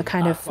a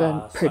kind of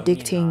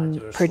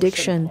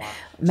prediction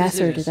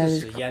method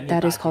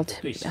that is called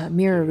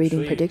mirror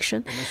reading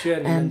prediction.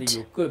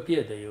 And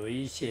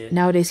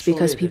nowadays,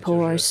 because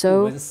people are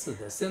so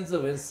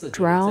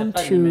drawn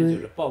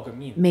to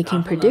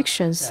making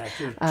predictions,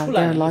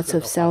 there are lots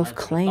of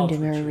self-claimed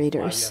mirror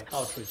readers.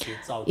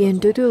 In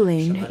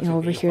Dudulin,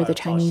 over here, the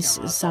Chinese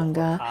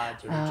Sangha,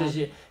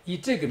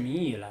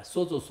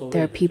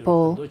 there are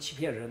people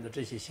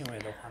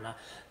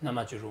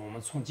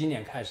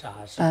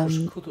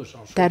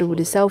that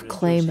would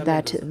self-claim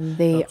that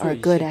they are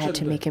good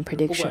at making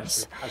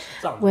predictions.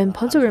 When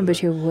Ponzo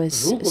Rinpoche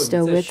was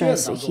still with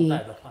us, he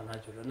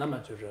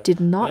did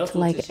not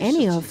like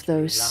any of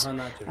those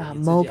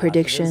mo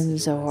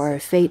predictions or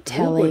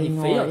fate-telling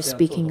or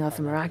speaking of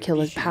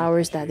miraculous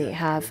powers that they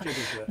have.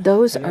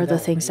 Those are the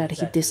things that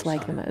he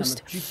disliked the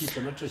most.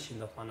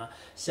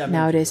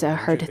 Nowadays, I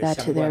heard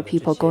that there are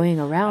people going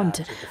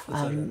around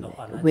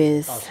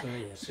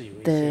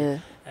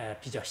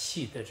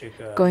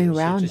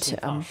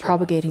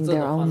propagating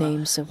their own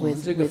names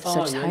with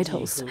such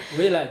titles.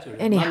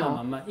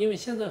 Anyhow,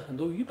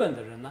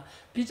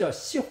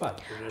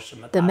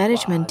 the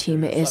management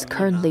team is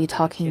currently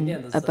talking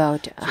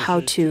about how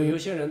to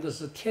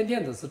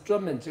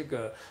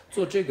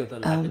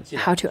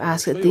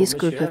ask this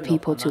group of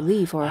people to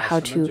leave or how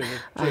to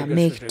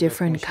make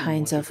different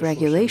kinds of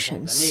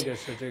regulations.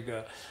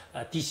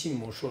 But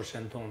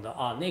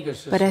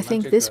I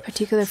think this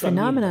particular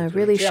phenomenon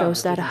really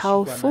shows that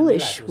how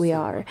foolish we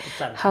are,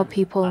 how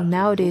people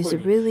nowadays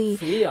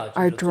really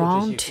are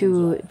drawn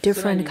to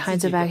different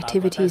kinds of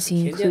activities,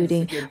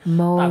 including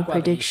mo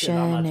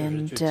prediction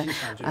and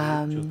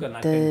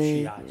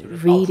the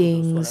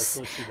readings.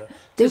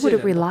 They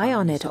would rely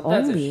on it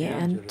only,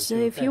 and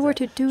if you were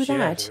to do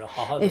that,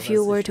 if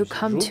you were to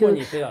come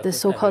to the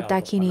so-called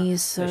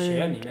dakinis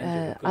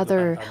or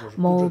other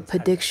mo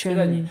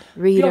prediction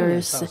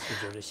readers,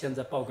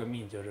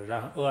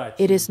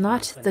 it is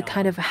not the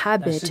kind of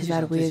habit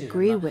that we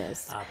agree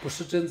with.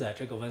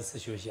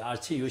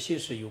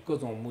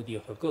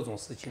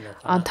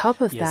 On top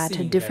of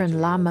that, different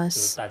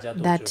lamas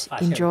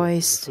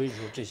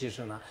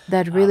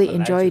that really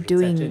enjoy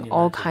doing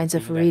all kinds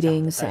of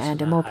readings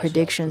and mo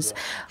predictions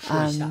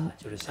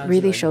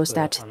really shows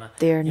that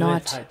they're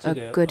not a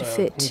good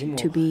fit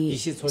to be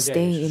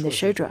staying in the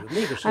Shudra.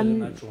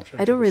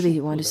 I don't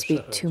really want to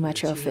speak too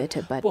much of it,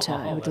 but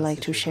I would like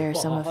to share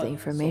some of the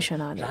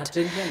information on it.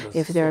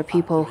 If there are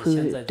people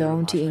who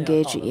don't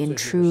engage in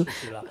true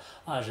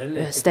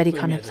steady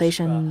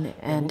contemplation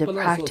and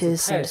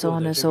practice and so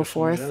on and so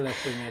forth,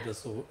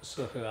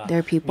 there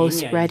are people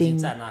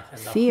spreading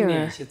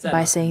fear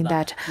by saying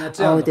that,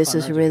 oh, this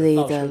is really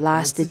the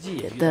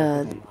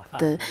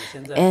the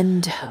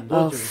end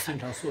of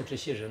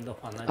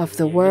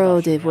the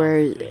world, if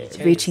we're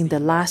reaching the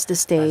last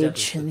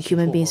stage, and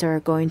human beings are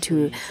going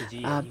to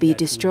be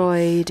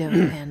destroyed,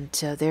 and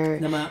there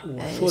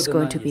is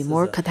going to be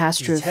more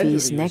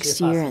catastrophes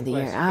next year and the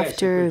year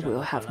after.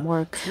 We'll have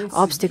more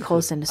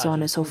obstacles and so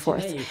on and so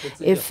forth.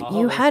 If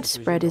you had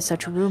spread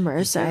such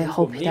rumors, I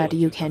hope that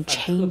you can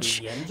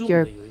change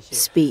your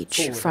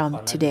speech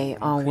from today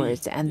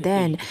onwards, and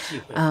then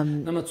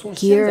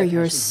gear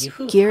your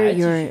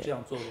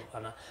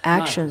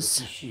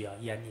actions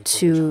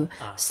to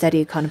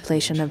steady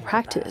contemplation and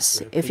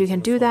practice. If you can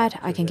do that,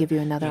 I can give you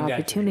another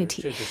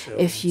opportunity.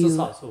 If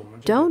you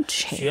don't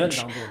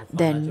change,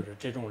 then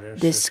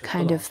these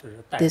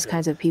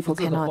kinds of people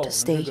cannot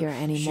stay here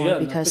anymore,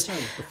 because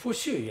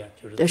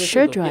the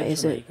Shudra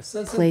is a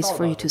place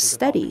for you to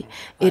study.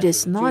 It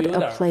is not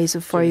a place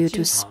for you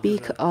to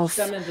speak of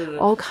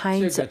all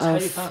kinds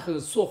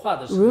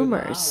of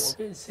rumors.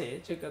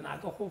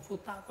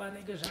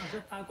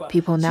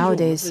 People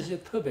nowadays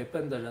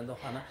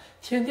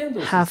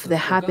have the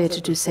habit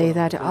to say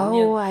that,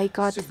 oh, I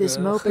got this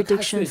Mo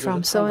prediction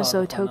from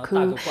so-and-so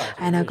Toku,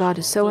 and I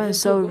got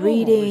so-and-so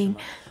reading.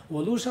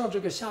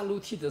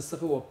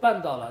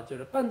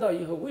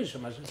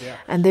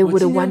 And they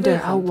would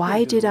wonder, oh,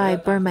 why did I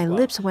burn my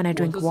lips when I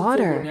drink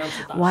water?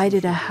 Why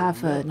did I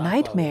have a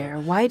nightmare?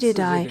 Why did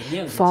I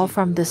fall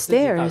from the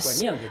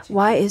stairs?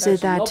 Why is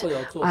it that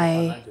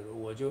I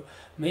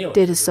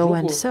did so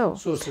and so?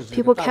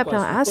 People kept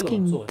on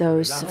asking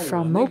those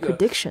from Mo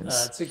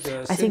predictions.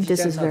 I think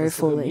this is very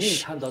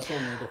foolish.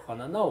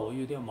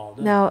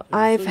 Now,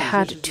 I've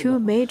had 2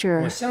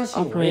 major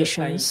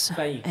operations,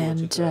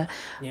 and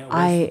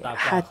I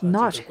had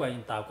not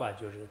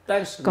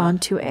gone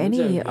to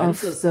any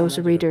of those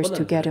readers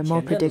to get a Mo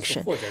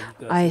prediction.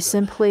 I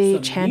simply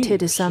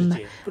chanted some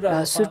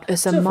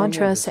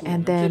mantras,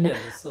 and then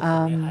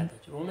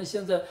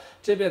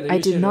I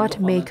did not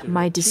make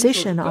my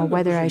decision on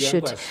whether I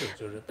should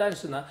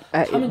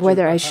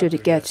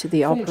get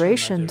the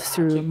operation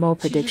through Mo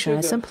prediction.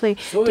 I simply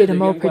did a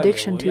Mo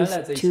prediction to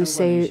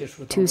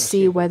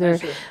see whether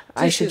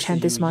I should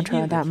chant this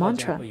mantra or that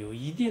mantra.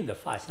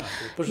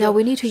 Now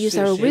we need to use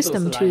our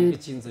wisdom to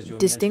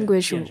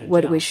distinguish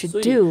what we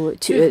should do.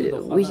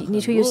 We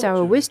need to use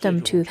our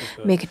wisdom to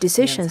make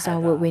decisions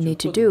on what we need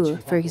to do.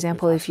 For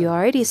example, if you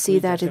already see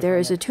that there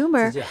is a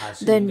tumor,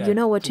 then you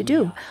know what to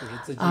do.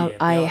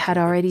 I had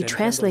already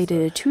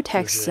translated 2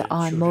 texts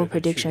on Mo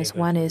predictions.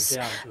 One is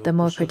the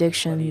Mo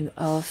prediction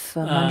of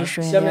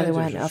Manjushri, and the other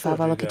one of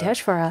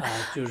Avalokiteshvara.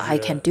 I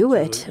can do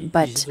it,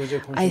 but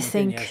I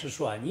think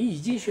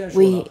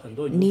we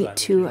need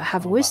to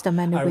have wisdom,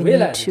 and we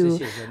need to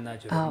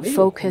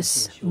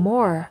focus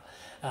more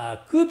on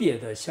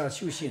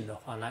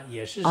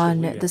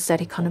the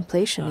steady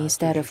contemplation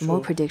instead of Mo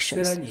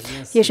predictions.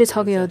 Yeshe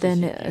Togyo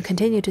then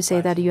continued to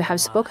say that you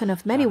have spoken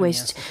of many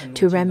ways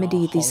to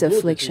remedy these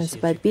afflictions,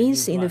 but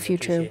beings in the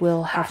future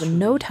will have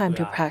no time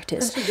to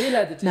practice.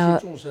 Now,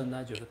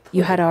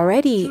 you had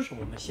already,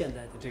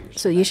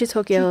 so Yeshe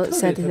Togyo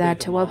said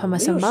that while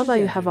Padmasambhava,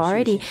 you have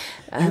already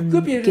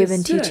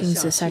given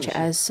teachings such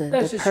as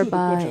the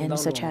Purba and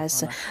such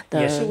as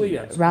the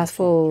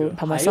wrathful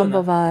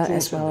Padmasambhava,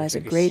 as well as a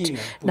great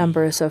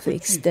numbers of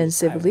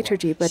extensive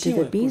liturgy, but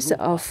the beings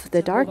of the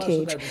Dark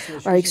Age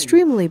are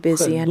extremely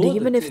busy, and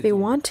even if they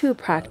want to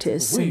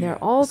practice, and there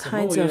are all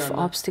kinds of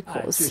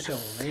obstacles.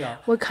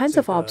 What kinds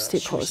of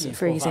obstacles?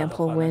 For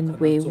example, when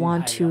we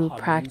want to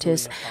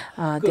practice,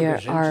 there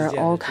are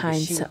all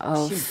kinds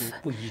of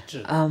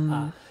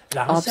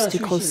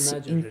obstacles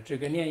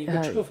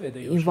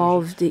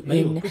involved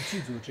in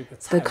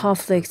the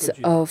conflicts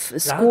of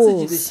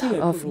schools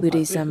of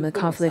Buddhism, the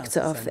conflicts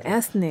of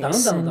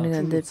ethnics,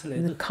 and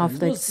the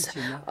conflicts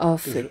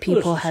of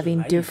people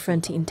having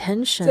different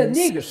intentions,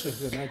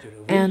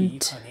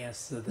 and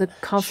the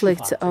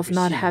conflicts of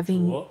not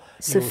having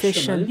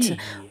sufficient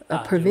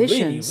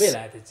provisions.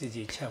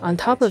 On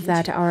top of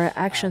that, our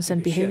actions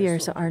and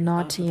behaviors are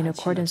not in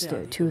accordance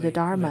to the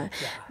Dharma,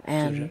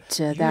 and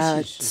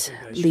that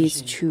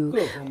leads to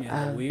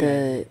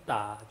the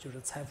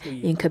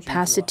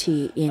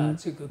incapacity in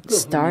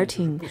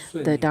starting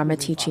the Dharma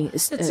teaching,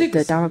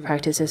 the Dharma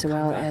practice, as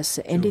well as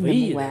ending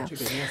them well.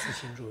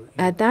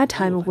 At that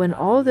time, when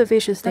all the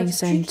vicious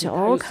things and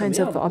all kinds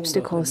of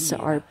obstacles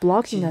are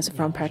blocking us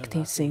from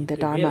practicing the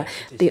Dharma,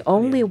 the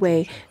only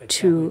way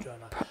to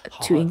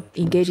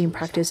engage in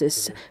practice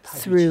is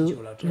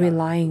through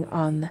relying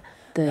on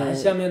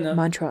the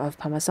mantra of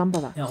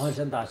Padmasambhava.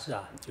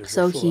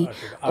 So he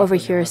over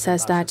here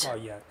says that.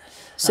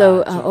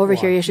 So over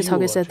here, Yeshe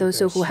Togyo said those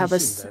who have a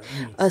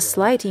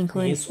slight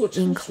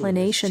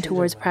inclination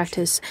towards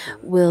practice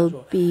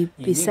will be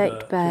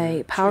beset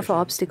by powerful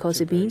obstacles.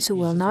 Beings who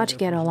will not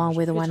get along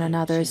with one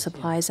another,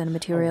 supplies and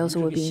materials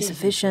will be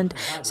insufficient.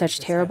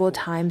 Such terrible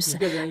times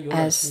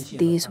as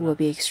these will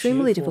be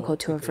extremely difficult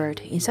to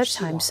avert. In such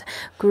times,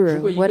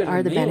 Guru, what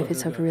are the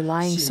benefits of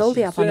relying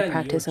solely upon the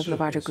practice of the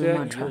Vajra Guru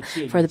Mantra?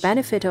 For the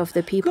benefit of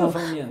the people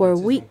who are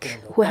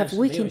weak, who have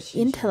weak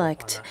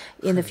intellect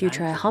in the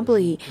future, I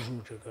humbly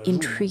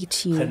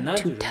entreat you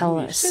to tell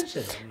us.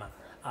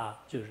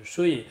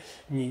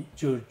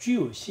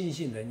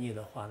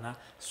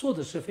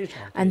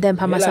 And then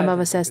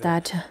Padmasambhava says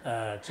that,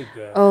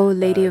 "O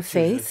Lady of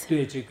Faith,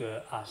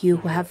 you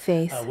who have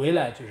faith,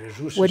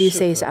 what you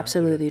say is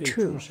absolutely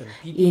true.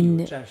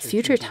 In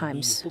future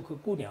times,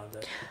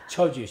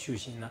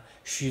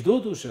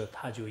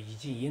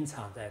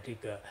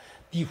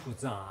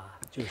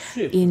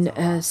 in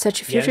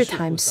such future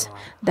times,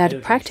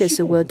 that practice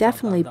will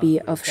definitely be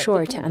of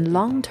short and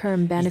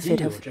long-term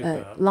benefit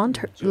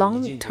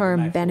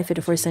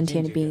for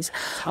sentient beings.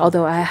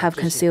 Although I have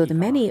concealed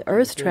many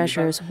earth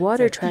treasures,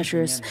 water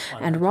treasures,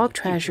 and rock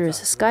treasures,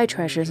 sky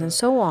treasures, and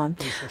so on,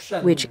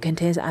 which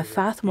contains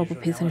unfathomable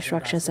path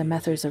instructions and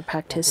methods of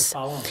practice.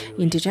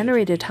 In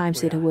degenerated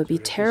times, it will be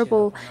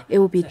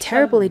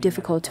terribly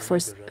difficult for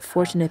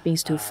fortunate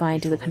beings to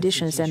find the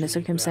conditions and the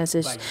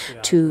circumstances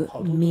to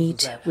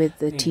meet with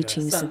the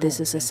teachings. This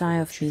is a sign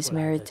of means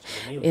merit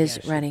is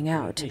running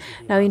out."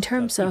 Now, in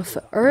terms of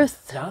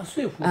earth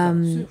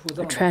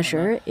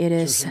treasure, it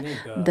is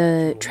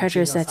the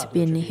treasures that's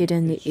been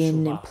hidden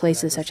in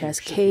places such as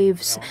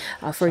caves.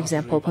 For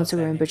example, Phuntsok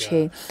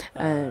Rinpoche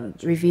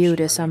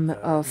revealed some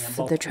of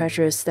the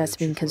treasures that's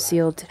been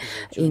concealed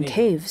in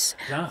caves,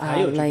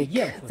 like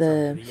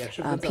the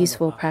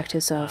peaceful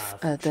practice of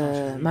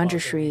the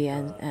manjushri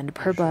and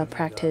purba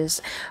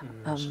practice.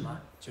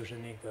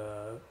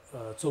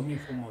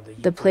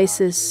 The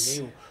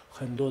places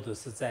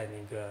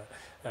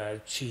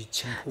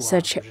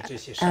such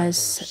as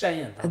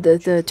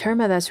the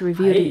terma that's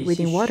revealed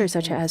within water,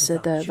 such as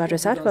the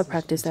Vajrasattva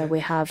practice that we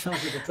have,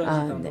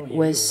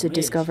 was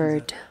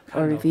discovered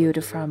or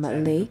revealed from a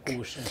lake.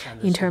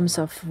 In terms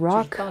of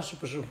rock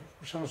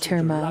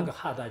terma,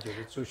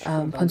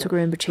 Phuntsok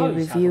Rinpoche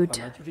revealed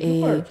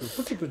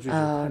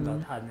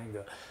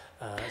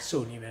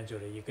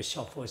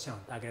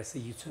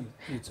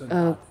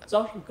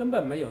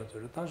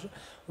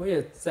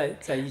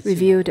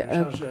revealed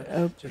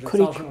a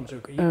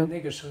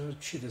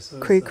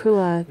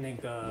curricula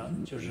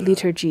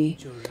liturgy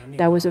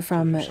that was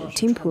from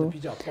Thimphu.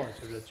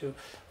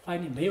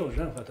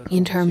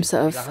 In terms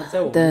of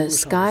the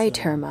sky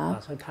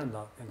terma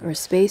or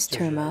space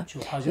terma,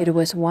 it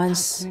was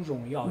once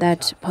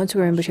that Phuntsok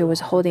Rinpoche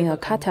was holding a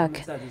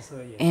katak,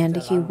 and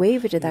he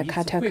waved that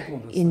katak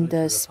in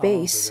the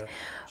space.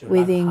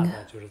 Within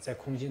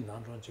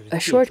a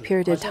short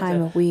period of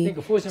time, we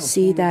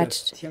see that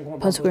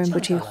Phuntsok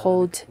Rinpoche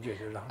hold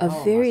a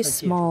very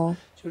small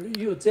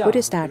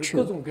Buddha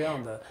statue.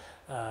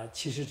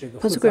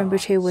 Phuntsok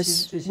Rinpoche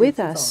was with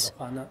us.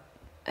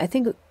 I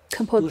think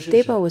Khenpo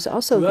Deba was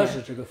also there.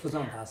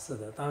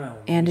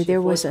 And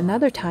there was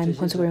another time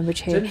Phuntsok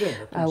Rinpoche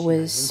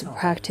was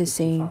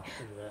practicing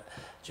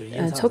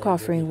Tok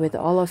offering with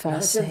all of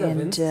us,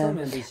 and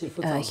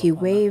he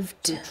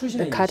waved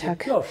the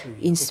katak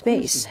in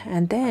space,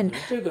 and then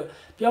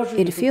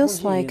it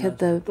feels like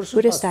the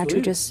Buddha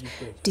statue just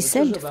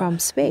descended from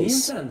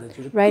space.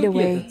 Right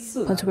away,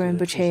 Phuntsok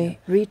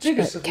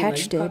Rinpoche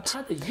catched it.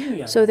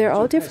 So there are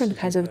all different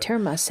kinds of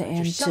termas,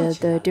 and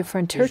the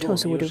different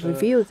turtles would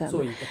reveal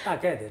them.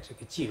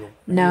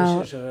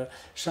 Now,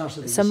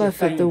 some of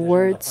the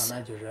words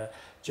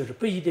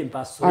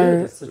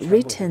are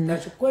written.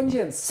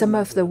 Some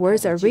of the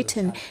words are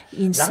written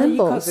in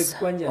symbols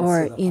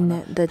or in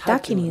the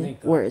Dakini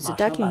words, the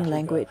Dakini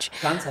language.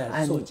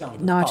 And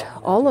not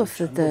all of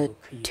the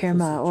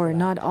terma or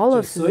not all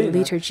of the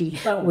liturgy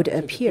would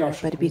appear,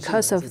 but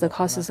because of the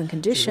causes and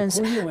conditions,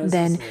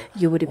 then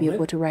you would be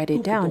able to write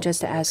it down,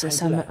 just as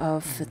some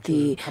of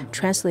the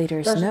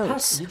translator's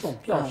notes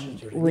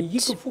would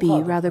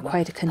be rather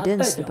quite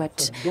condensed,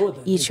 but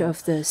each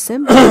of the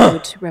symbols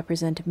would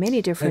represent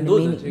many different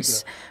meanings.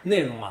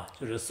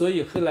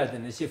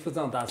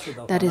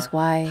 That is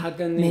why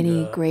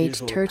many great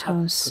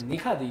Tertons,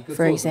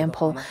 for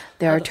example,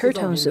 there are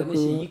Tertons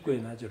who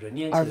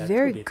are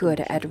very good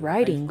at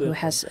writing, who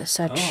has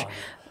such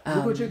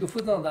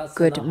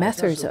good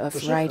methods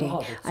of writing,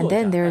 and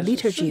then their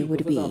liturgy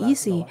would be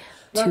easy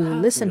to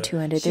listen to,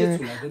 and they're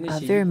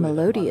very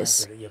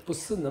melodious.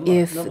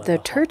 If the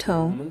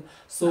Terton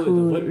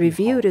who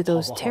reviewed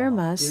those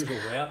termas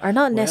are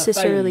not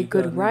necessarily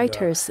good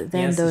writers,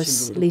 then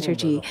those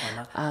liturgy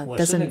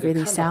doesn't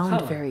really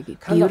sound very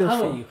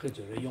beautiful.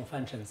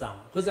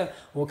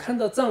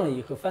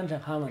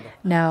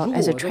 Now,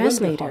 as a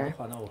translator,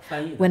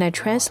 when I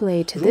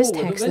translate this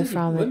text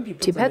from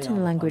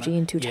Tibetan language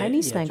into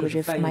Chinese language,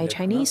 if my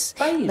Chinese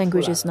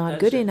language is not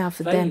good enough,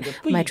 then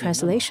my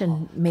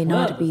translation may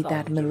not be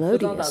that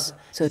melodious,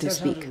 so to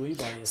speak.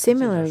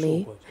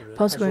 Similarly,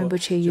 Phuntsok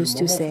Rinpoche used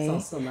to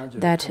say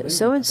that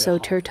so-and-so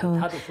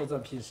Terton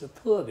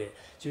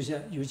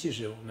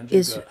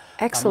is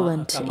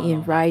excellent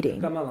in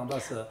writing,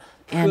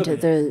 and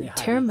the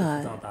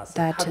terma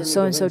that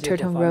so-and-so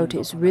Terton wrote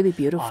is really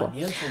beautiful.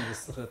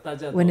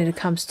 When it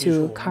comes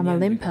to Karma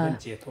Limpa,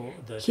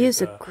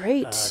 he's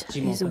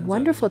a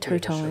wonderful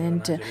Terton,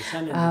 and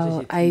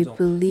I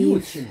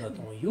believe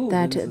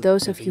that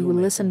those of you who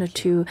listen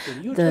to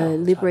the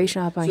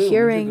Liberation Upon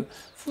Hearing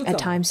at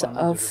times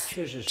of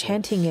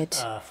chanting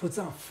it,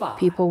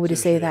 people would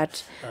say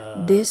that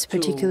this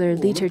particular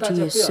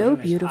liturgy is so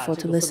beautiful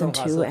to listen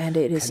to, and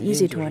it is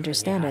easy to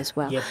understand as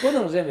well.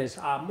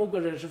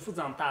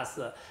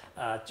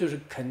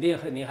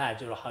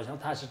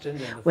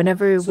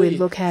 Whenever we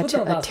look at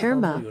a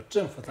terma,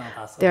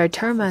 there are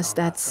termas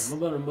that's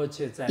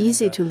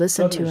easy to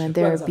listen to, and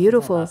they're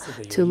beautiful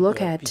to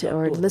look at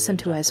or listen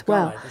to as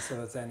well.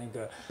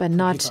 But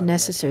not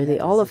necessarily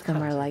all of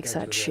them are like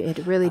such. It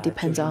really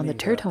depends on the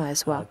tertone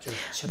as well.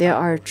 There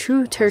are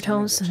true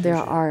tertones, there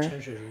are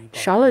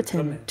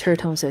charlatan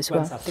tertones as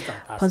well.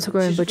 Ponso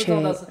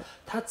Rinpoche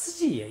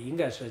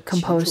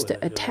composed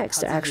a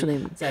text,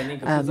 actually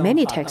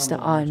many texts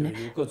on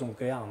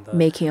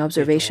making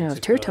observation of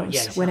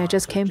tertones. When I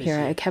just came here,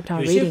 I kept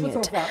on reading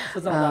it.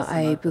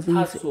 I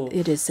believe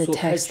it is a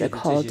text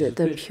called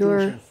The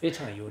Pure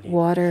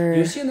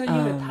Water,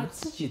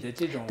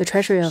 The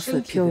Treasury of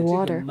the Pure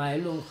Water.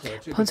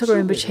 Ponso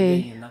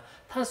Rinpoche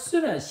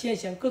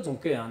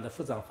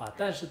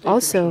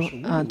also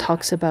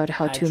talks about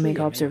how to make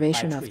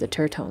observation of the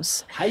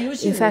tertones.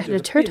 In fact, the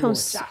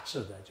tertones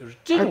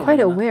are quite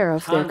aware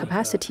of their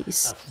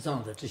capacities.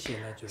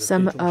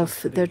 Some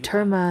of the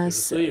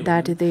termas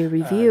that they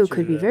review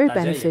could be very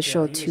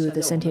beneficial to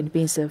the sentient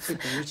beings if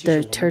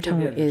the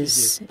tertone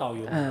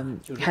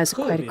has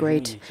quite a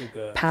great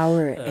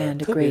power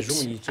and great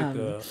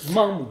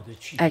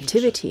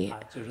activity.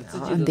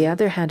 On the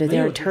other hand,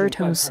 there are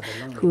tertones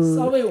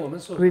who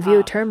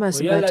review termas,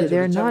 but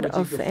they're not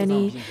of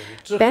any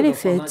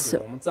benefits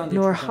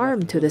nor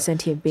harm to the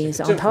sentient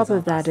beings. On top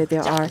of that,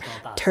 there are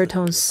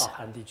tertones,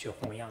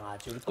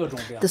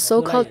 the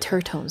so-called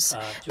tertones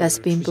that's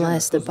been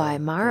blessed by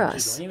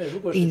Maras.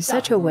 In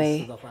such a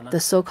way, the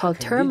so-called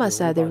termas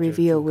that they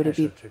reveal would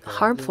be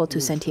harmful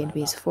to sentient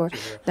beings. For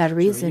that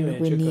reason,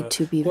 we need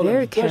to be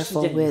very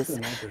careful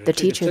with the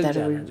teacher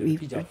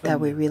that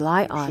we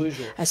rely on,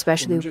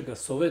 especially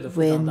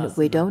when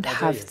we don't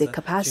have the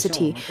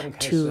capacity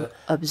to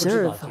observe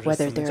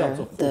whether they're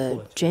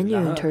the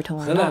genuine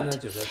tertone or not.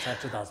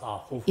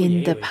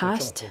 In the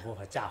past,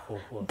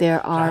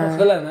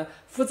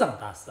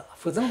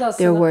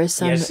 there were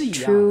some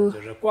true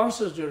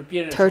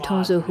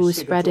tertones who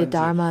spread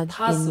Dharma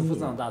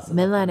in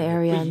mainland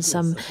area, and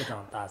some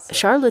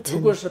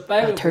charlatan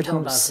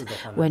tertones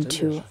went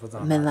to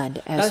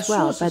mainland as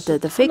well. But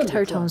the fake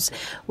tertones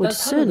would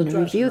soon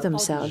reveal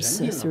themselves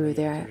through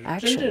their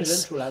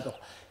actions.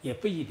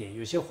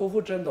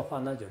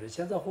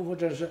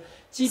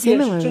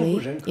 Similarly,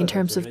 in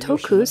terms of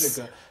tokus,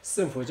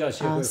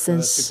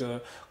 since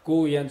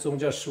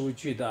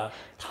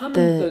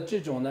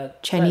the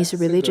Chinese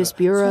Religious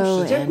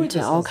Bureau and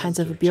all kinds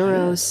of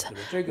bureaus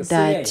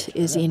that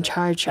is in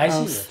charge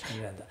of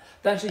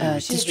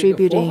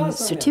distributing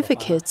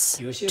certificates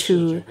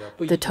to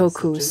the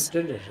tokus.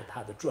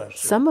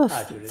 Some of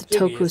the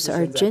tokus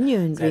are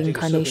genuine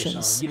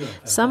reincarnations.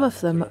 Some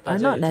of them are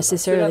not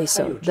necessarily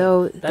so,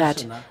 though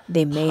that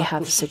they may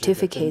have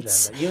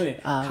certificates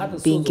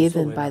being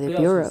given by the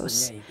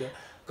bureaus.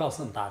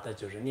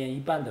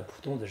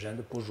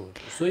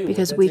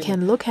 Because we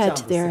can look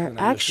at their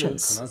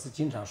actions.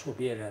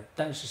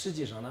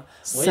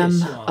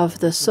 Some of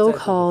the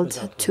so-called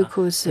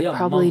tukus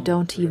probably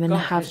don't even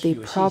have the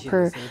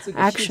proper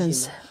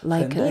actions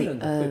like a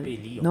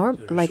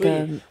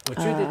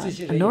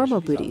normal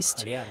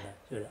Buddhist.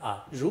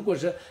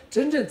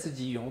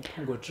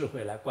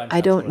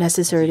 I don't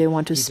necessarily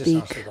want to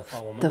speak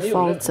the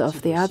faults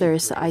of the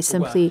others. I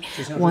simply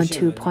want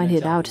to point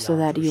it out so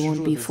that you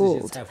won't be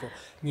fooled.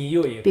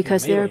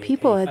 Because there are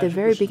people at the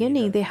very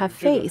beginning, they have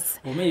faith,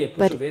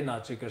 but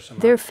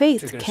their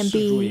faith can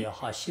be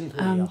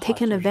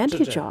taken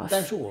advantage of,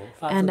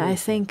 and I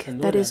think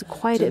that is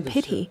quite a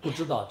pity.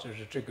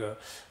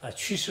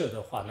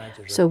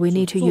 So we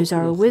need to use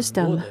our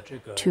wisdom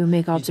to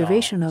make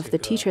observation of the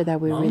teacher that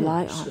we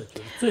rely on.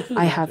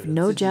 I have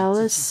no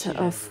jealousy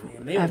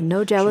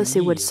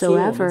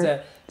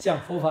whatsoever.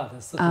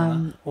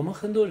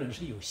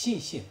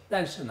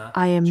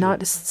 I am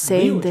not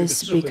saying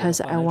this because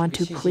I want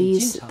to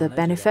please the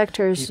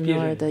benefactors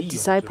nor the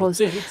disciples.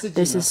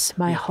 This is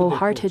my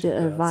wholehearted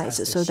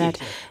advice, so that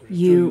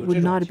you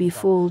would not be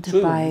fooled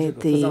by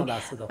the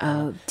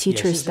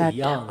teachers that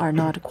are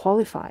not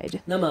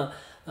qualified.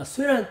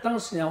 虽然当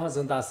时莲花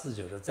生大师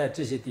就是在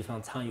这些地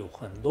方藏有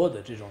很多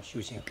的这种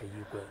修行和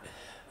仪轨，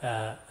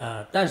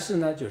但是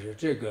呢，就是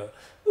这个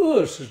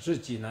恶世之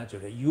己呢，就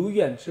是有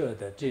缘者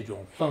的这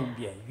种方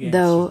便缘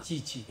起机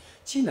器。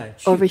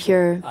Over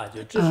here,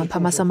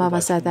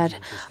 Padmasambhava said that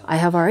I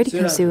have already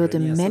concealed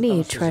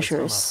many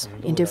treasures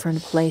in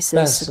different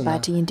places,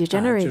 but in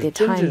degenerated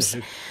times,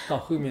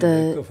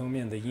 the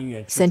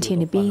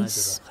sentient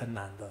beings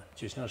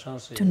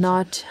do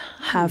not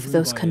have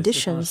those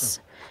conditions.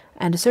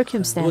 and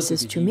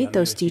circumstances to meet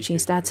those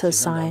teachings, that's a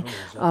sign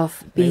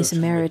of being's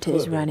merit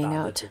is running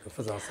out.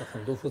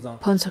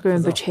 Pontsog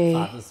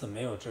Rinpoche,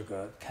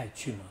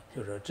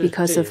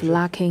 because of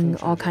lacking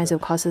all kinds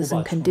of causes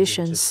and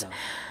conditions,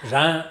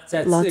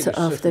 lots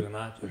of the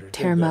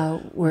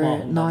terma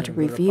were not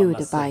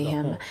reviewed by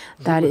him.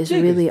 That is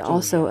really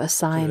also a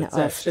sign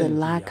of the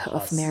lack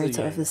of merit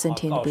of the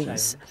sentient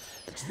beings.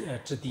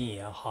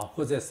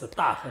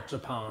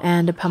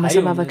 And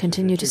Padmasambhava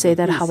continued to say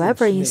that,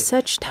 however, in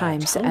such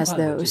times as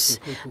those,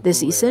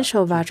 this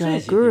essential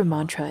Vajra Guru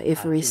Mantra,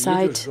 if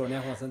recite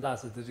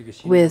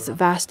with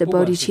vast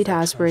bodhicitta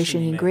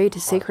aspiration in great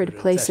sacred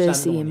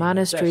places, in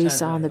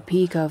monasteries, on the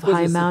peak of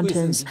high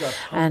mountains,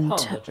 and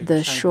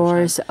the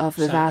shores of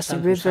the vast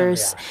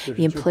rivers,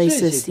 in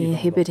places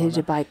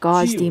inhabited by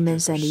gods,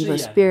 demons, and evil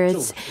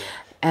spirits,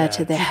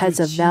 at the heads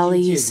of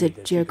valleys,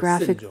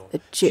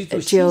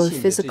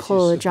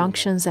 geophysical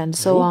junctions, and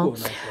so on,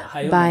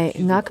 by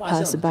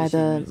ngakpas, by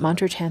the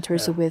mantra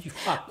chanters with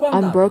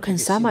unbroken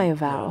samaya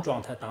vow,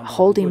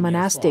 holding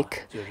monastics,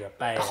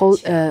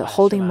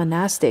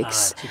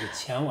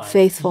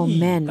 faithful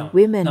men,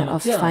 women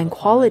of fine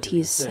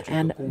qualities,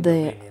 and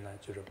the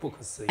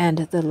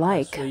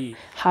like,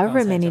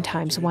 however many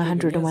times,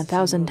 100,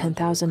 1,000,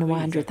 10,000,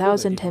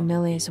 100,000, 10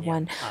 million,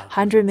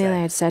 100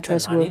 million, etc.,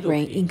 will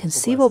bring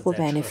inconceivable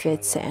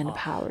benefits and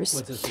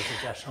powers.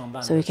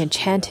 So you can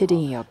chant it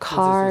in your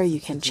car, you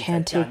can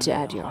chant it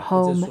at your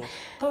home,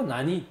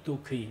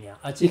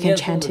 you can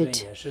chant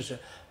it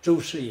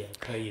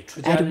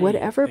at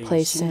whatever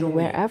place and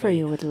wherever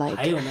you would like.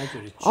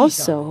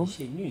 Also,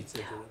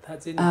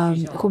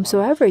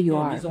 whomsoever you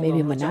are,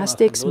 maybe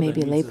monastics,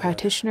 maybe lay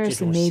practitioners,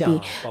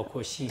 maybe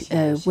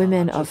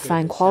women of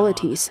fine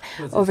qualities.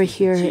 Over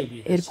here,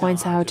 it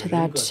points out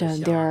that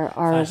there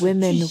are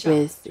women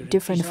with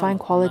different fine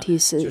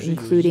qualities,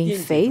 including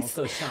faith,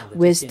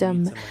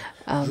 wisdom,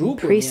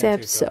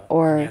 precepts,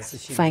 or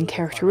fine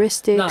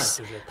characteristics.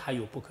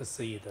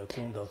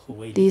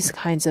 These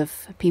kinds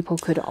of people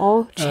could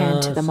all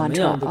chant the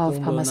mantra of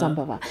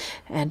Padmasambhava,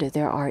 and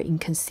there are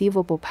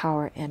inconceivable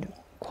power and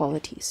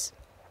qualities.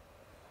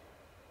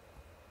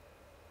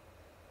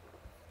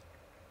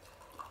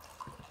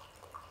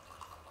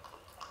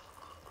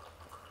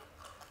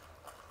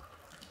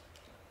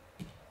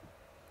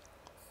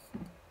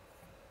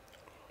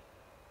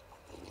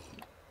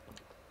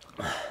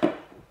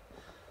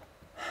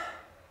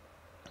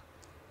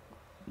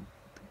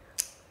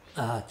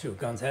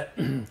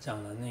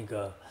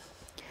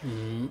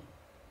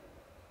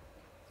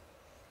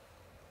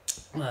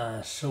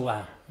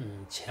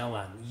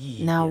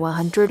 Now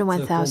 100,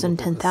 1,000,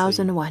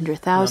 10,000,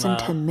 100,000,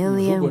 10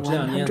 million,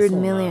 100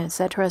 million,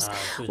 etc.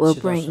 will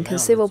bring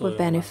inconceivable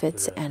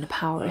benefits and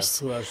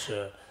powers.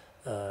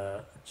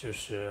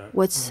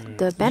 What's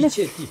the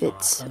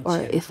benefits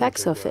or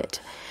effects of it?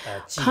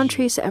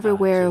 Countries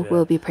everywhere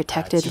will be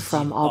protected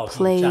from all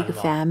plague,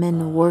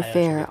 famine,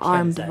 warfare,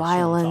 armed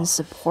violence,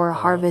 poor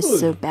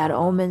harvests, bad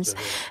omens,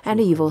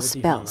 and evil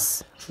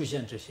spells.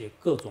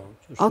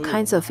 All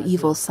kinds of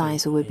evil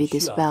signs will be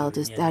dispelled.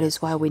 That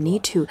is why we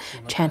need to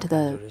chant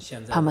the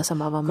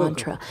Padmasambhava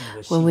mantra.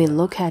 When we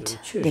look at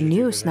the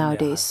news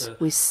nowadays,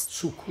 we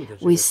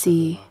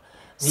see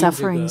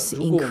sufferings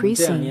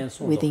increasing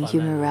within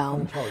human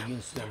realm.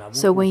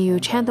 So when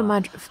you chant the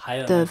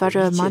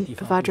Vajra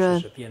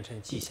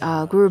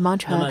Guru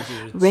Mantra,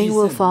 rain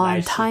will fall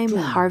on time,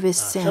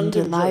 harvests and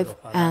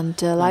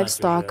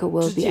livestock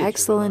will be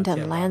excellent,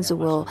 and lands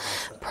will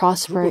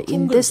prosper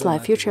in this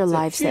life, future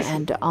lives,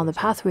 and on the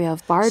pathway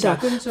of Bardo,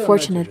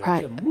 fortunate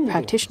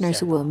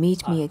practitioners will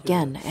meet me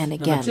again and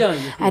again,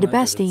 at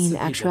best in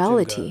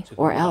actuality,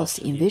 or else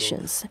in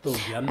visions,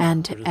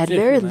 and at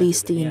very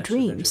least in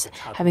dreams.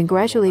 Having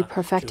gradually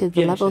perfected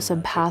the levels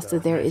and paths,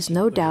 there is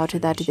no doubt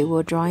that they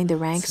will join the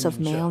ranks of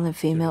male and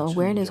female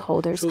awareness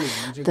holders,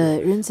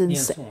 the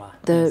Rinzens,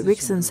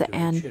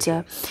 and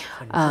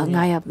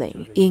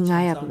Ngayabling.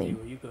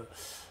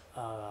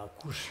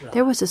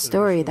 There was a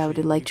story that I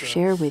would like to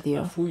share with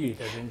you.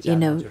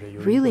 In a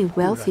really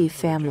wealthy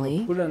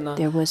family,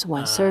 there was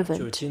one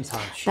servant.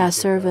 That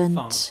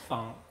servant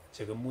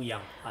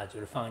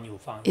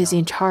is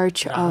in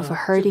charge of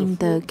herding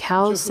the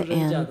cows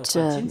and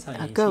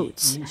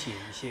goats.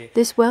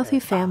 This wealthy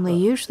family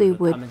usually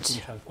would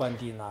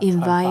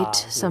invite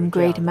some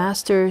great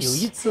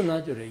masters,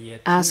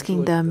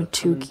 asking them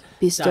to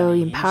bestow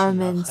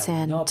empowerments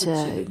and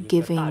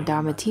giving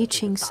Dharma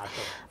teachings.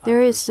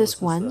 There is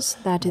this once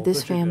that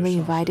this family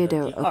invited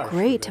a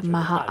great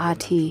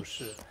Maha'ati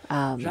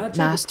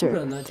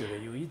master,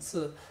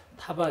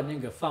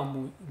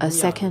 a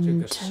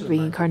second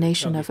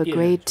reincarnation of a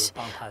great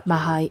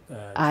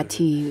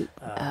Maha'ati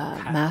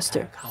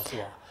master.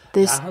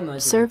 this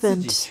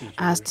servant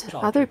asked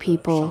other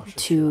people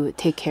to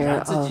take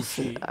care of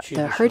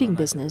the herding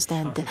business,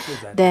 and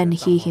then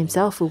he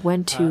himself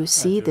went to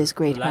see this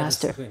great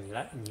master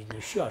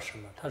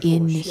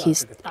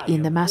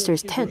in the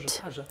master's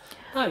tent.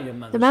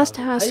 The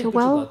master asked,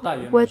 "Well,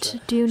 what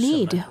do you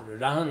need?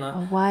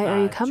 Why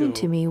are you coming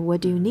to me?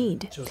 What do you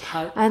need?"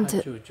 And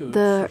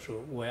the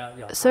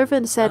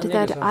servant said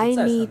that, "I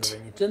need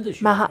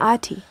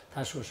Mahāti."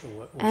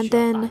 And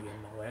then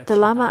the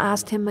Lama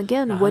asked him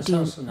again, "What do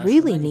you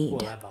really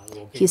need?"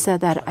 He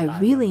said that, "I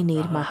really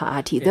need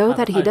Mahāti," though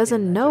that he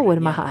doesn't know what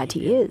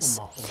Mahāti is.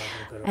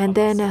 And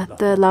then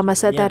the Lama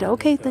said that,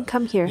 "Okay, then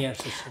come here."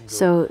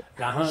 So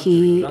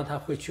he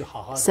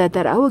said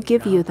that, "I will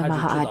give you the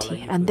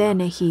Mahāti." And then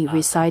he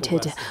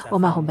recited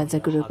Om Ahom Benza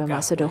Guru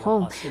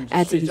Padmasambhava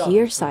at the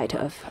ear side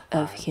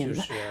of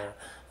him,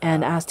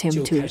 and asked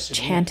him to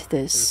chant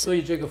this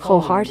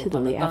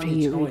wholeheartedly after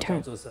he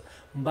returned.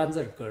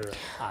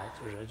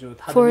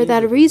 For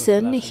that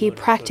reason, he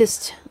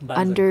practiced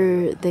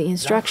under the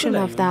instruction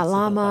of that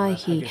Lama.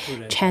 He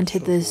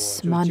chanted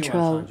this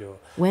mantra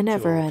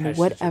whenever and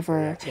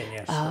whatever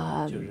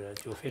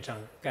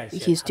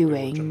he's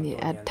doing,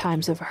 at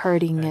times of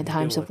herding, at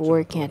times of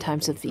working, at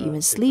times of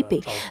even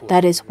sleeping.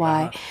 That is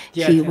why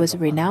he was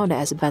renowned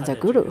as Benza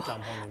Guru.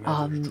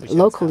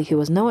 Locally, he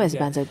was known as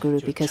Benza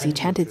Guru because he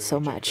chanted so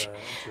much.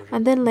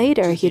 And then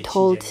later, he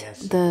told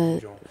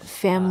the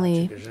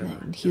family,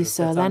 his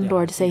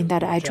landlord, saying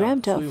that, "I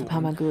dreamt of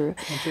Pema Guru,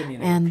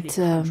 and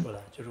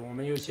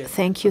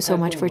thank you so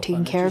much for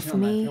taking care of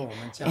me,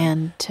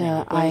 and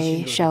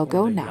I shall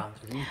go now."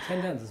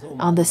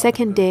 On the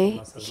second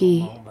day,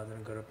 his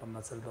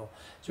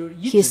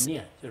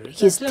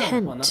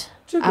tent,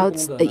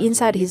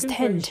 inside his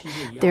tent,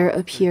 there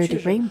appeared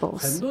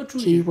rainbows.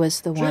 He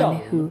was the one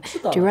who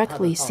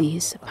directly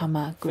sees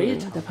Pema Guru,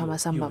 the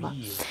Padmasambhava.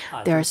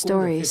 There are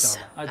stories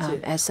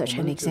as such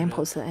and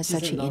examples as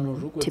such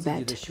in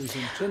Tibet.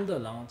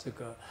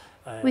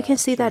 We can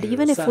see that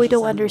even if we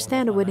don't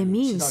understand what it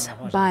means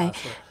by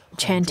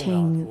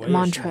chanting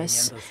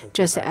mantras,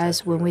 just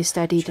as when we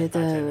studied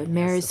the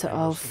merits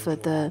of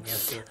the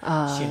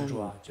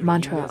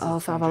mantra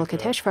of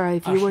Avalokiteshvara,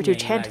 if you were to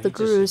chant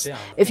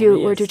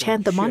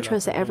the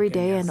mantras every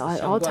day and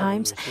at all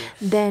times,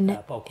 then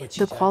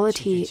the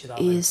quality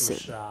is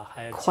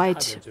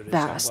quite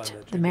vast.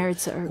 The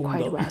merits are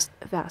quite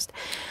vast.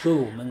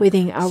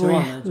 Within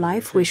our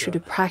life, we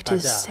should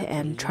practice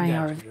and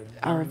try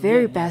our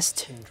very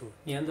best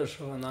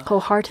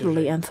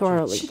wholeheartedly and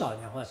thoroughly.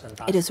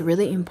 It is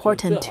really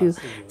important to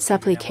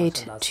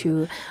supplicate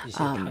to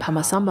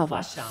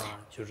Padmasambhava.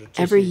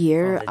 Every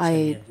year,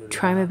 I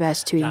try my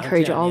best to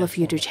encourage all of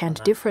you to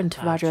chant different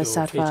Vajra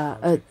Sattva,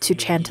 to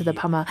chant the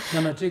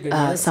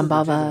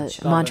Padmasambhava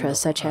mantras,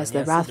 such as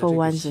the wrathful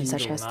ones and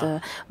such as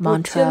the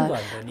mantra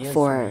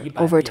for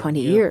over 20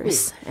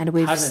 years. And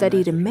we've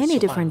studied many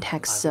different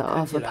texts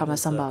of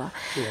Padmasambhava.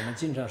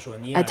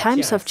 At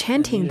times of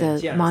chanting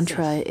the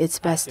mantra, it's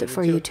best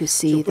for you to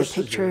see the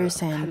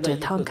pictures and the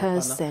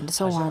tankas and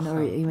so on,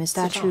 or even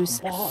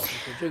statues.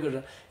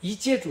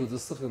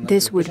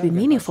 This would be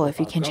meaningful if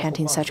you can chant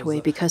in such a way,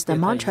 because the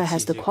mantra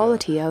has the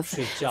quality of,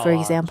 for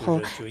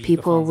example,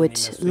 people would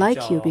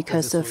like you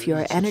because of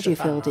your energy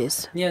field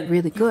is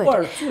really good.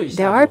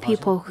 There are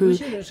people who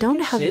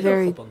don't have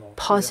very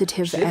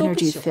positive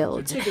energy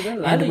field,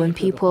 and when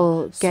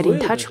people get in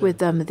touch with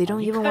them, they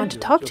don't even want to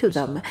talk to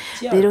them.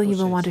 They don't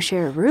even want to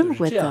share a room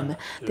with them.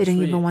 They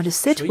don't even want to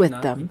sit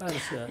with them.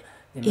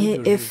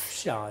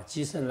 If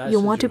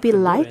you want to be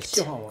liked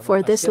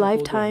for this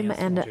lifetime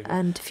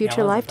and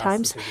future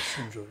lifetimes,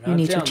 you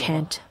need to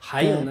chant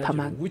the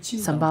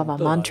Padmasambhava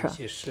mantra.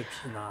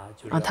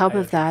 On top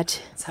of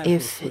that,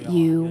 if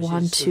you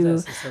want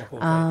to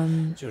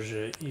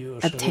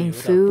obtain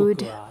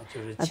food,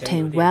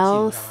 obtain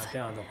wealth,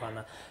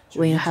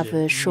 when you have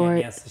a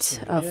short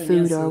of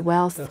food or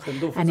wealth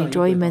and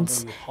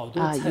enjoyments,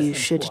 you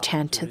should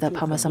chant the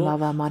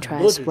Padmasambhava mantra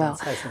as well,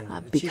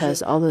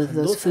 because all of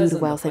those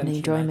food, wealth, and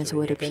enjoyments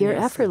would appear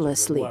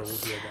effortlessly.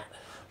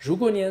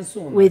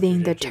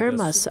 Within the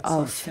termas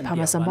of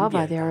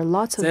Padmasambhava, there are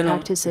lots of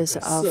practices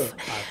of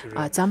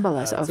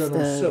Dzambalas, of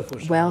the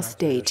wealth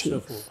deity,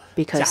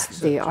 because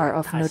they are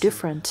of no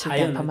different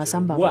than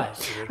Padmasambhava.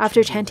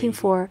 After chanting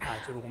for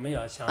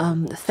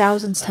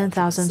thousands,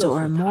 10,000s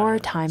or more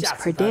times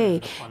per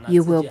day,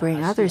 you will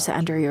bring others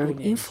under your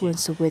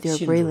influence with your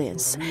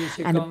brilliance,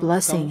 and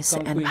blessings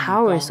and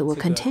powers will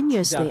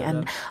continuously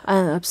and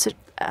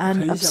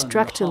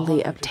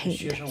unobstructedly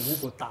obtained.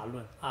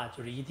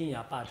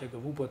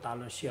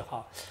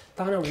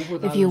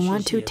 If you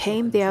want to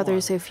tame the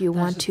others, if you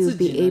want to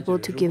be able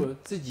to give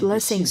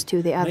blessings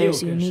to the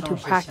others, you need to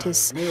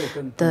practice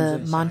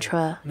the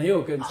mantra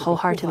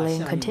wholeheartedly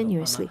and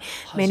continuously.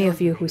 Many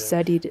of you who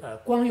studied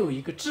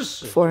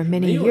for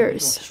many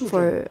years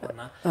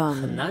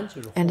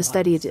and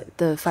studied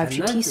the 5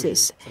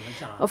 treatises,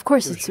 of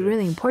course, it's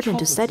really important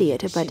to study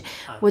it, but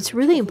what's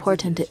really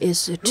important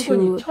is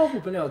to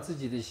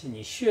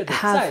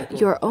have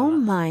your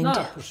own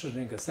mind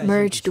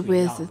merged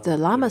with the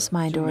Lama's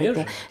mind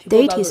or the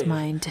deity's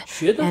mind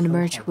and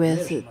merge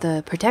with the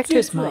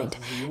protector's mind.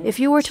 If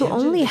you were to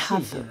only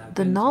have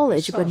the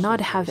knowledge but not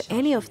have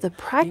any of the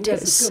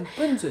practice,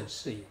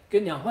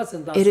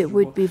 it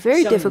would be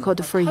very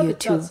difficult for you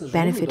to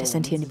benefit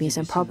sentient beings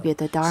and propagate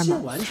the Dharma.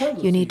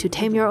 You need to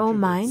tame your own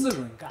mind.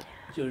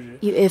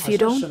 If you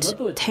don't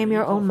tame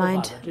your own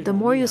mind, the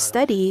more you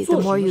study, the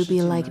more you'll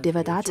be like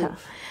Devadatta.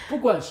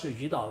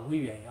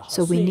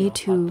 So we need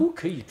to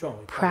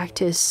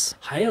practice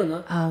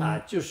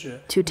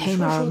to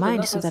tame our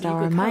mind so that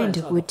our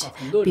mind would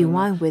be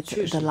one with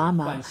the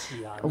Lama,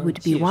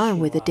 would be one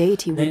with the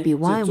deity, would be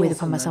one with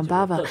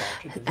Padmasambhava,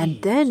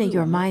 and then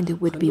your mind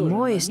would be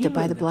moist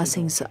by the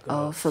blessings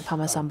of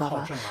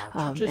Padmasambhava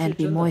and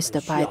be moist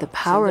by the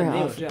power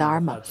of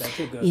Dharma.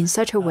 In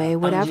such a way,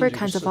 whatever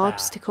kinds of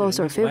obstacles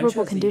or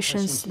favorable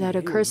conditions that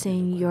occurs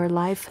in your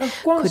life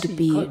could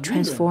be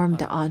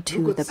transformed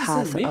onto the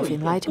path of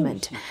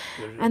enlightenment.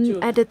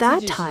 And at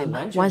that time,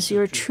 once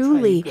you're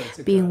truly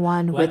being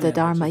one with the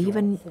Dharma,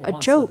 even a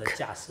joke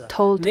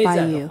told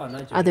by you,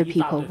 other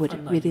people would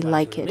really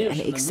like it and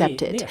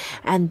accept it.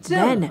 And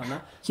then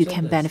you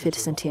can benefit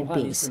sentient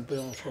beings.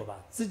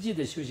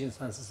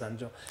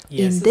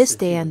 In this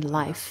day and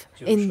life,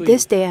 in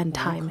this day and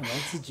time,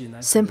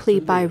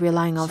 simply by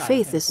relying on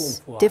faith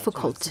is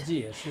difficult.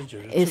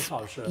 If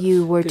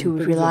you were to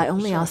rely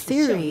only on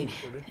theory,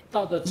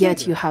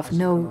 yet you have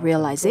no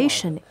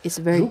realization, it's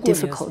very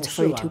difficult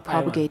for you to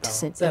propagate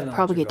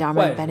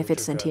Dharma and benefit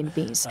sentient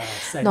beings.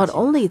 Not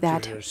only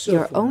that,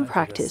 your own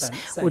practice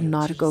would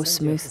not go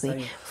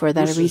smoothly. For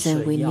that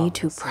reason, we need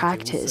to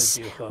practice.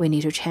 We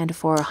need to chant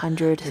for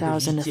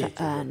 100,000,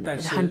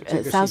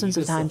 thousands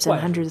of times and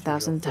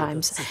 100,000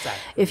 times.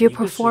 If you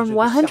perform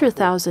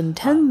 100,000,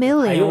 10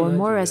 million or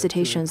more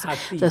recitations,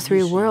 the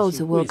three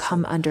worlds will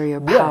come under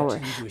your power.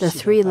 The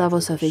three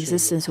levels of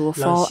existence will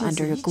fall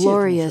under your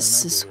glorious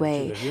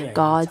sway.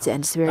 Gods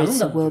and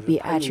spirits will be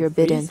at your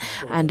bidding,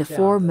 and the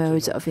four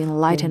modes of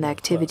enlightened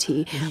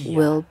activity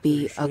will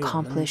be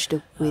accomplished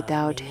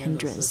without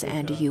hindrance,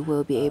 and you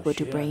will be able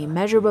to bring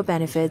immeasurable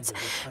benefits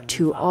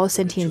to all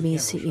sentient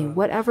beings in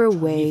whatever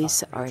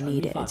ways are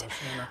needed.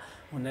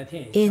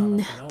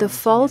 In the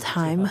fall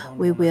time,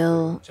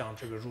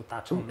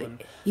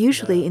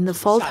 usually in the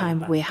fall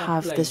time, we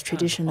have this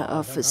tradition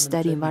of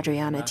studying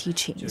Vajrayana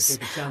teachings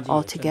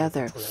all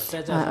together.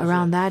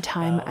 Around that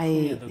time,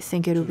 I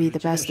think it would be the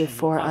best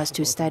for us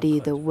to study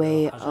the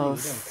way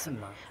of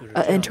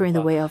entering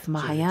the way of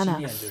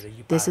Mahayana.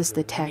 This is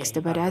the text,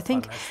 but I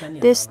think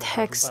this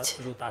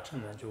text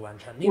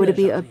would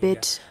be a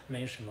bit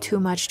too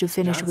much to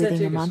finish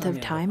within a month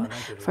of time.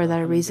 For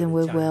that reason,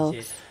 we will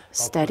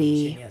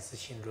study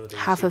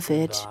half of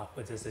it,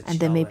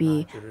 and then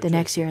maybe the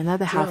next year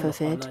another half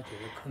of it.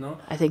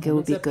 I think it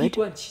would be good.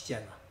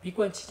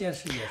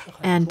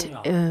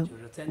 And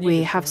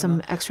we have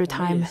some extra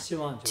time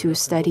to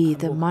study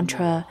the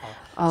mantra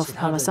of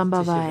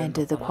Padmasambhava and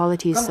the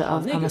qualities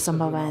of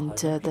Padmasambhava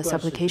and the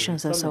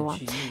supplications and so on.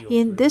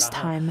 In this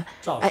time,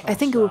 I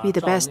think it would be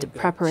the best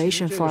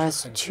preparation for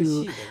us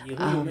to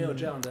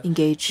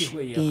engage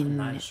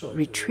in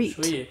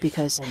retreat,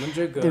 because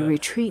the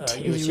retreat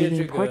is really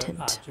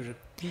important.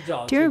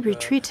 During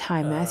retreat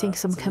time, I think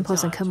some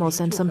Khenpos and Khenmos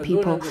and some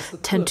people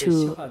tend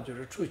to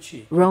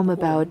roam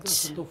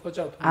about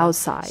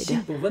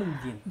outside.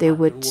 They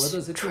would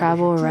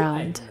travel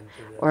around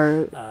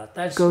or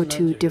go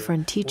to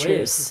different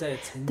teachers.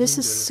 This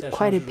is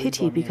quite a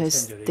pity,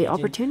 because the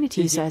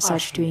opportunities as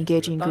such to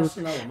engage in group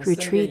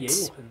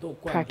retreat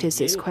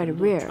practice is quite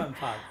rare.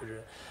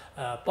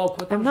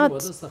 I'm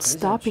not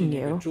stopping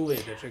you,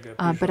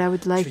 but I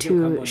would like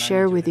to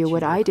share with you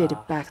what I did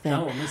back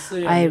then.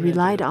 I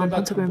relied on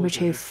Phuntsok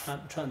Rinpoche.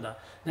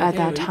 At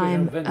that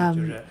time,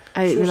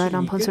 I relied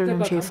on Phuntsok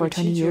Rinpoche for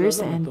 20 years,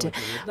 and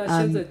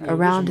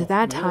around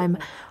that time,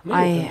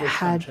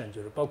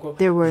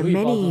 there were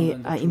many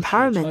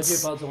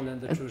empowerments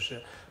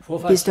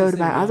bestowed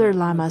by other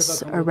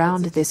lamas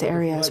around this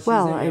area as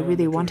well. I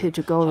really wanted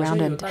to go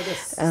around and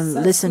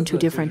listen to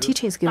different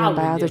teachings given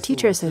by other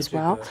teachers as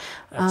well,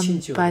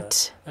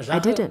 but I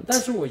didn't.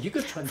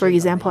 For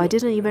example, I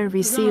didn't even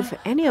receive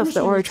any of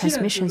the oral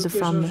transmissions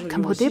from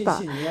Khenpo Deba.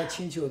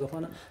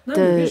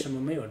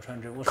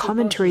 The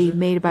commentary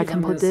made by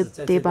Khenpo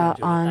Deba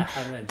on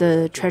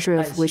the treasury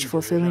of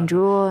wish-fulfilling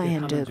jewel,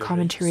 and the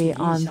commentary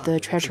on the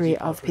treasury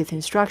of pith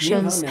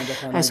instructions,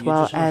 as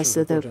well as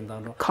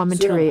the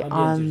commentary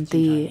on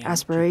the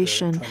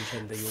aspiration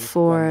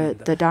for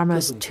the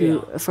Dharma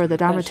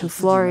to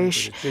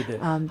flourish.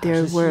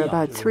 There were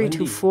about 3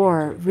 to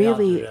 4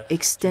 really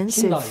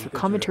extensive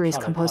commentaries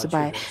composed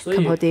by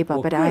Khenpo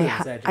Deba, but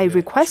I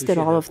requested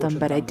all of them,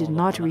 but I did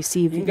not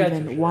receive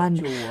even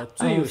one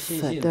of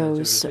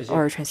those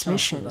oral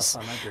transmissions.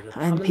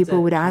 And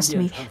people would ask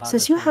me,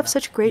 since you have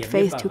such great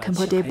faith to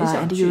Khenpo Deba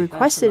and you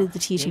requested the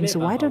teachings,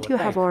 why don't you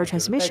have oral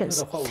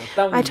transmissions?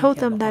 I told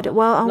them that,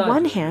 well, on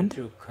one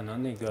hand,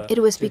 It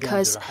was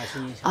because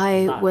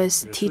I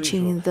was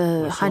teaching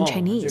the Han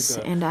Chinese,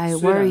 and I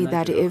worry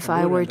that if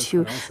I were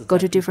to go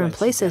to different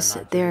places,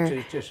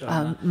 their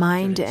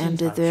mind and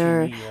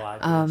their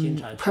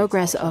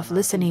progress of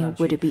listening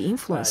would be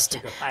influenced.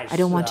 I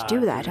don't want to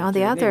do that. On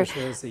the other,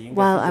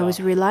 while I was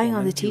relying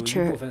on the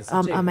teacher,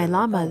 on my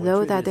Lama,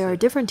 though that there are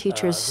different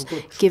teachers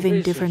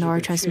giving different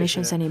oral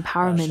transmissions and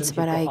empowerments,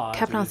 but I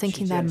kept on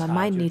thinking that my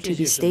mind needs to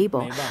be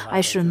stable.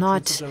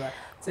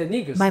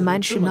 My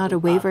mind should not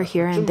waver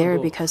here and there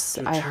because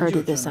I heard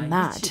this and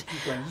that.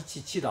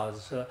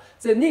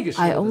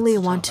 I only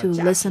want to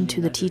listen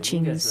to the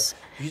teachings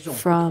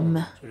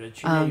from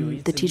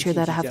the teacher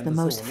that I have the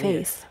most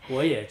faith.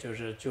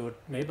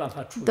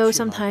 Though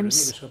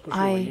sometimes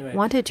I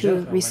wanted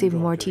to receive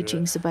more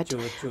teachings, but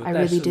I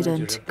really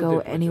didn't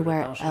go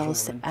anywhere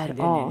else at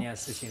all.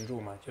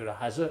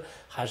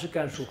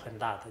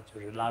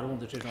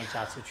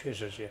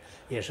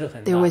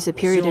 There was a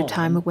period of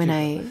time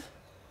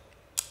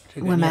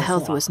when my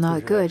health was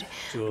not good,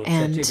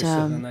 and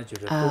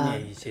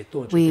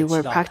we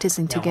were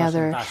practicing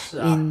together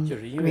in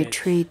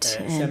retreat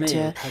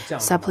and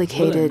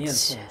supplicated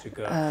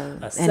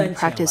and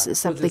practiced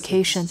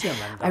supplication.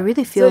 I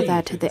really feel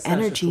that the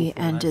energy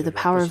and the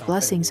power of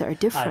blessings are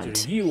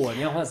different.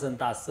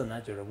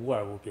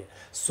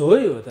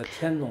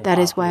 That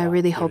is why I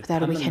really hope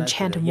that we can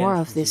chant more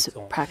of this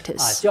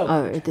practice,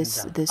 or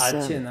this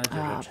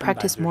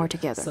practice more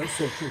together.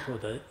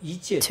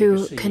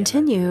 To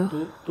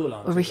continue,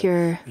 over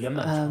here,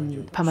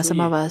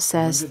 Padmasambhava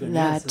says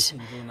that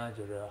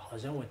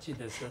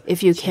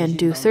if you can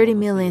do 30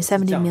 million,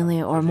 70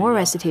 million, or more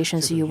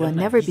recitations, you will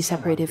never be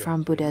separated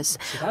from Buddhas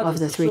of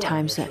the 3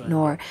 times,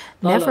 nor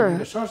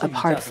never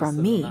apart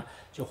from me.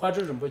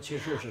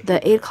 The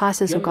 8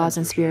 classes of gods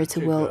and spirits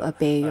will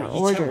obey your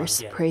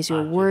orders, praise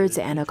your words,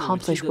 and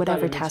accomplish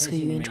whatever task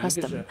you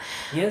entrust them.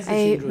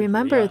 I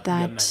remember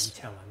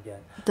that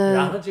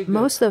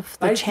most of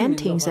the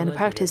chantings and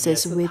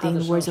practices within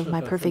the words of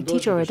my perfect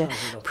teacher, or the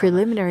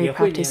preliminary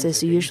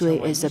practices, usually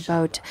is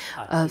about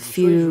a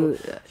few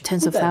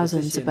tens of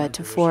thousands. But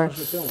for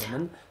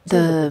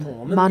the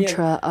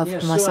mantra of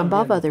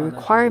Padmasambhava, the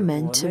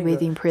requirement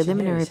within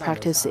preliminary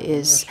practice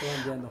is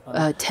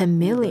 10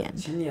 million.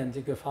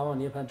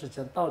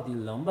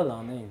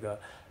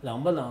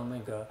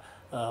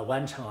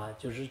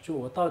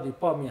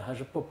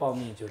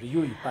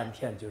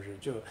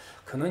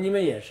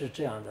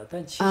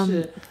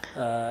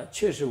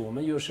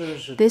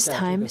 This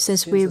time,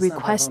 since we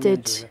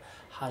requested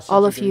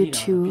all of you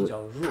to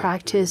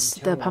practice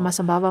the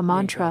Padmasambhava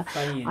mantra,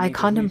 I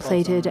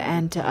contemplated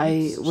and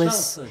I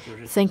was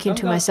thinking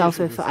to myself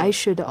if I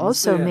should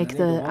also make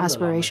the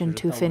aspiration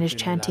to finish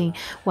chanting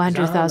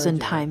 100,000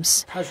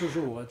 times.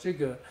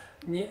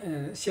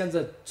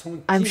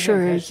 I'm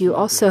sure you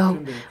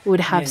also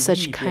would have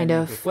such kind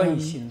of...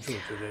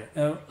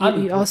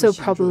 you also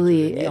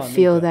probably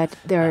feel that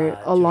there are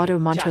a lot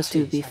of mantras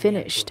to be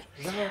finished.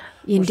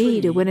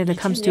 Indeed, when it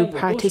comes to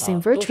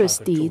practicing virtuous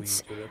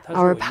deeds,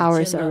 our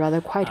powers are rather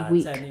quite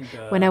weak.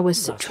 When I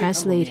was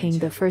translating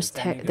the first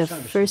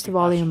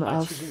volume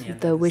of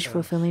the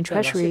Wish-Fulfilling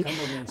Treasury,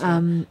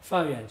 Lama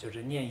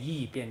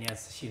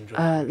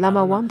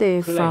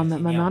Wangde from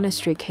my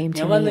monastery came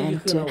to me and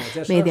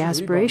made the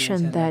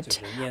aspiration that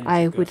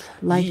I would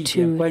like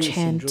to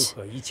chant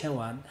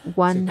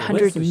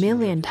 100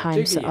 million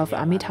times of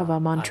Amitabha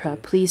mantra.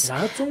 Please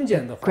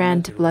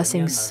grant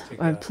blessings,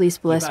 or please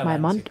bless my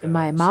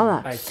mala.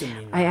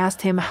 I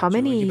asked him, how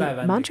many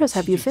mantras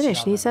have you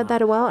finished? He said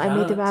that, well, I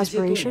made the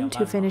aspiration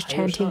to finish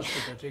chanting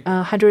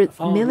 100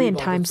 million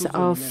times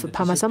of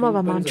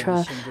Padmasambhava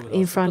mantra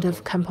in front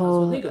of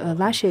Khenpo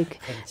Lashik.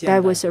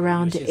 That was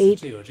around the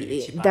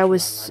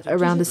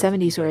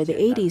 70s or the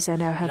 80s,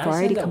 and I have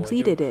already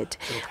completed it.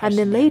 And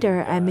then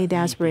later, I made the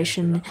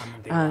aspiration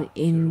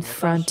in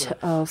front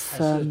of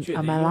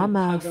my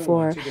Lama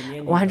for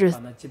 100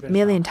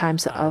 million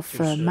times of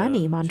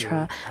Mani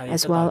mantra,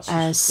 as well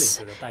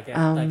as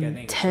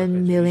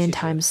 10 million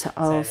times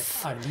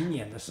of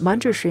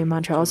Manjushri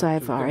mantra. Also,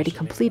 I've already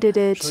completed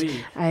it.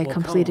 I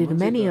completed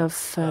many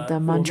of the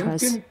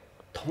mantras.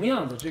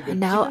 And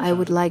now I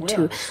would like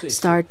to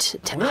start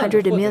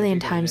 100 million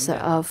times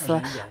of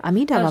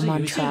Amitabha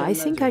mantra. I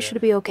think I should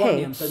be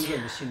okay.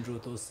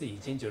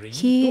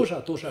 He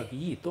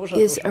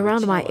is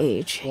around my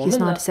age. He's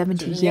not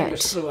 70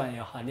 yet.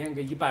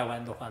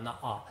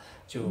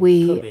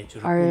 We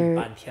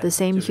are the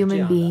same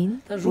human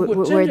being.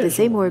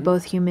 We're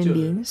both human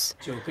beings,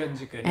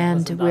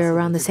 and we're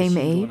around the same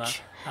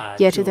age.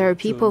 Yet there are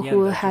people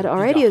who had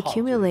already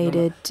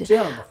accumulated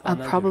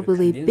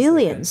probably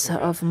billions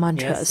of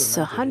mantras,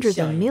 hundreds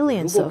of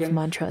millions of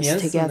mantras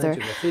together.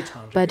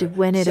 But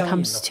when it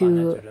comes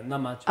to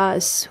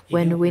us,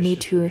 when we need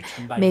to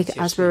make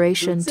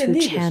aspiration to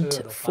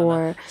chant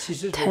for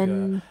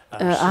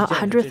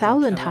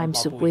 100,000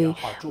 times, we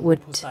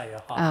would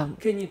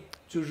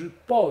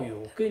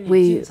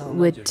we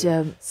would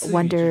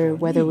wonder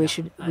whether we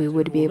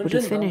would be able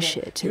to finish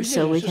it.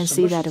 So we can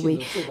see that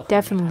we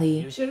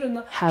definitely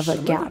have a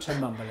gap.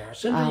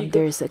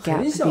 There's a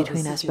gap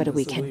between us, but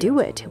we can do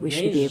it. We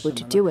should be able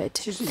to do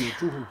it.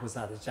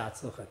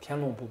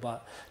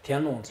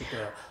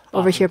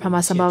 Over here,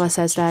 Padmasambhava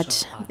says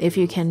that if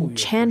you can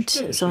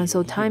chant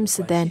so-and-so times,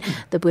 then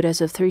the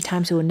Buddhas of 3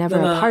 times will never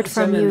depart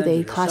from you.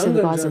 The class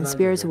of gods and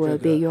spirits will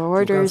obey your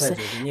orders,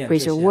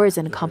 praise your words,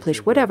 and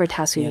accomplish whatever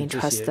task you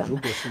entrust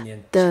them.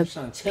 The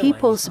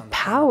people's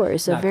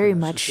powers are very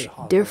much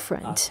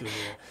different.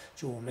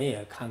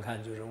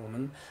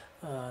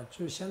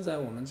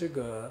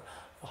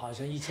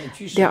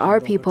 There are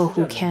people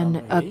who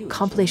can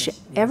accomplish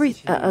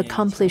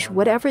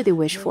whatever they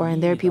wish for,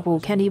 and there are people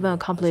who can't even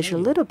accomplish a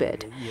little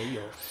bit.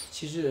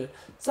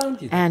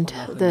 And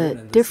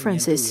the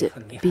difference is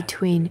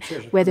between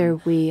whether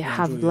we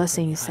have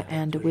blessings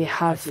and we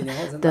have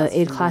the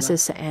 8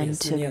 classes and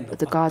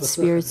the God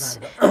spirits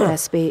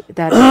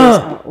that is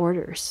our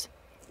orders.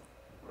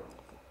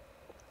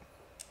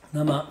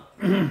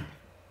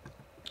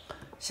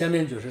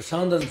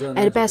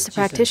 At best,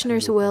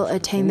 practitioners will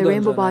attain the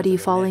rainbow body,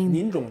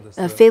 failing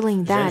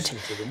that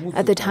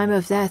at the time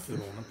of death,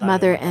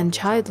 mother and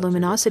child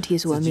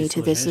luminosities will meet.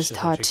 This is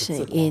taught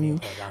in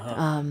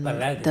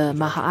the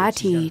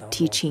Mahāti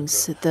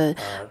teachings. The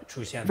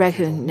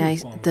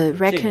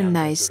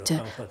recognized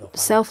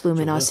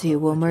self-luminosity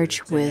will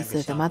merge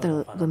with the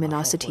mother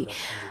luminosity.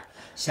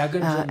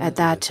 At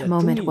that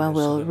moment, one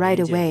will right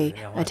away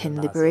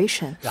attain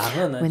liberation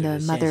when the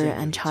mother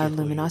and child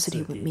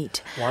luminosity would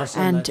meet.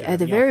 And at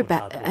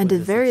the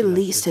very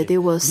least, they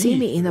will see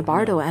me in the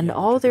bardo, and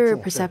all their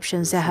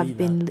perceptions that have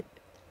been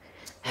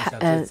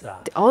having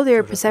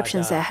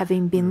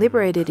been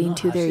liberated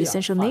into their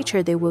essential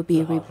nature, they will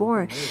be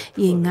reborn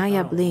in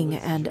Ngaya Bling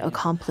and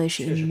accomplish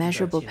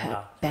immeasurable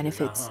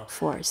benefits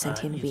for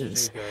sentient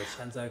beings.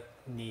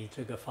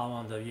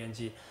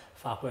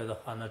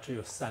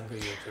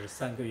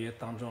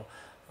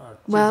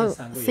 Well,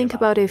 think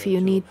about if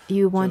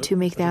you want to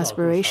make the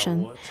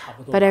aspiration.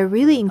 But I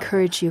really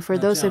encourage you, for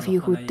those of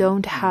you who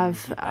don't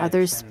have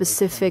other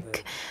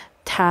specific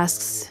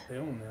tasks,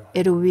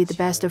 it will be the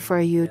best for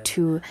you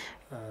to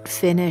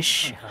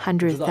finish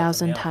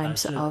 100,000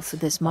 times of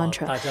this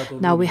mantra.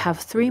 Now we have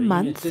 3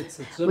 months.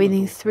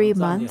 Within 3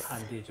 months,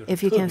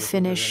 if you can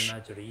finish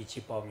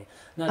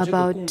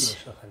about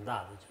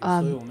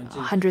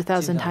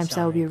 100,000 times,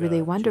 that would be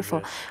really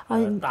wonderful.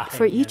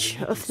 For each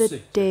of the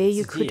day,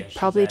 you could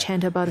probably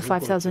chant about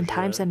 5,000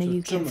 times, and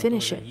you can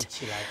finish it.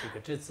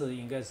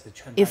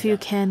 If you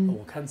can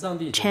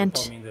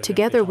chant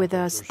together with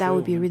us, that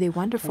would be really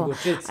wonderful.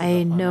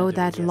 I know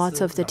that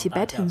lots of the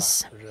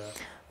Tibetans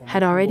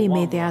had already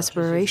made the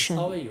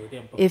aspiration.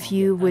 If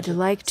you would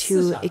like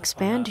to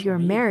expand your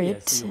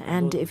merit,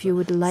 and if you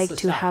would like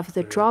to have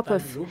the drop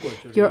of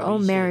your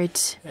own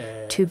merit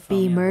to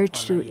be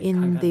merged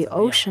in the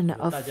ocean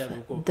of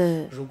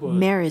the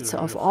merits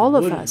of all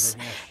of us,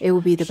 it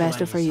would be the best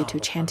for you to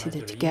chant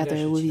it together.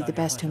 It would be the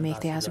best to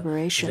make the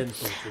aspiration.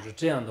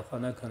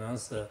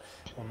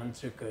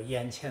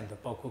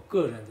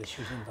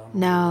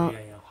 Now,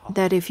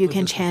 that if you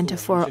can chant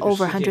for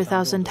over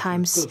 100,000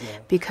 times,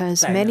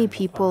 because many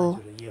people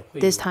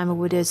this time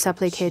would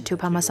supplicate to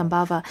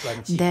Padmasambhava,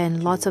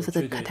 then lots of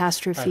the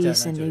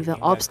catastrophes and even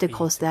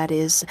obstacles that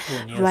is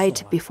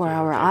right before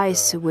our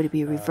eyes would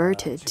be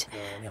reverted,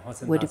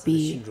 would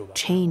be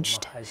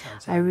changed.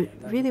 I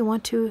really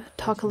want to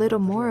talk a little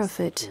more of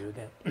it.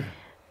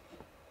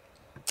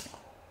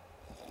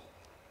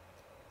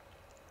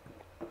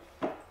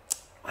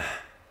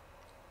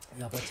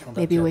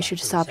 Maybe we should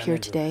stop here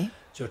today.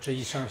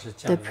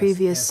 The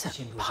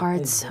previous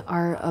parts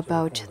are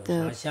about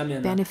the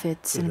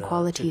benefits and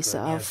qualities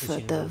of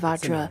the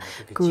Vajra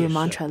Guru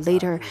Mantra.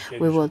 Later,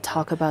 we will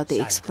talk about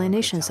the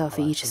explanations of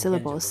each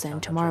syllables,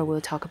 and tomorrow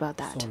we'll talk about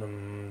that.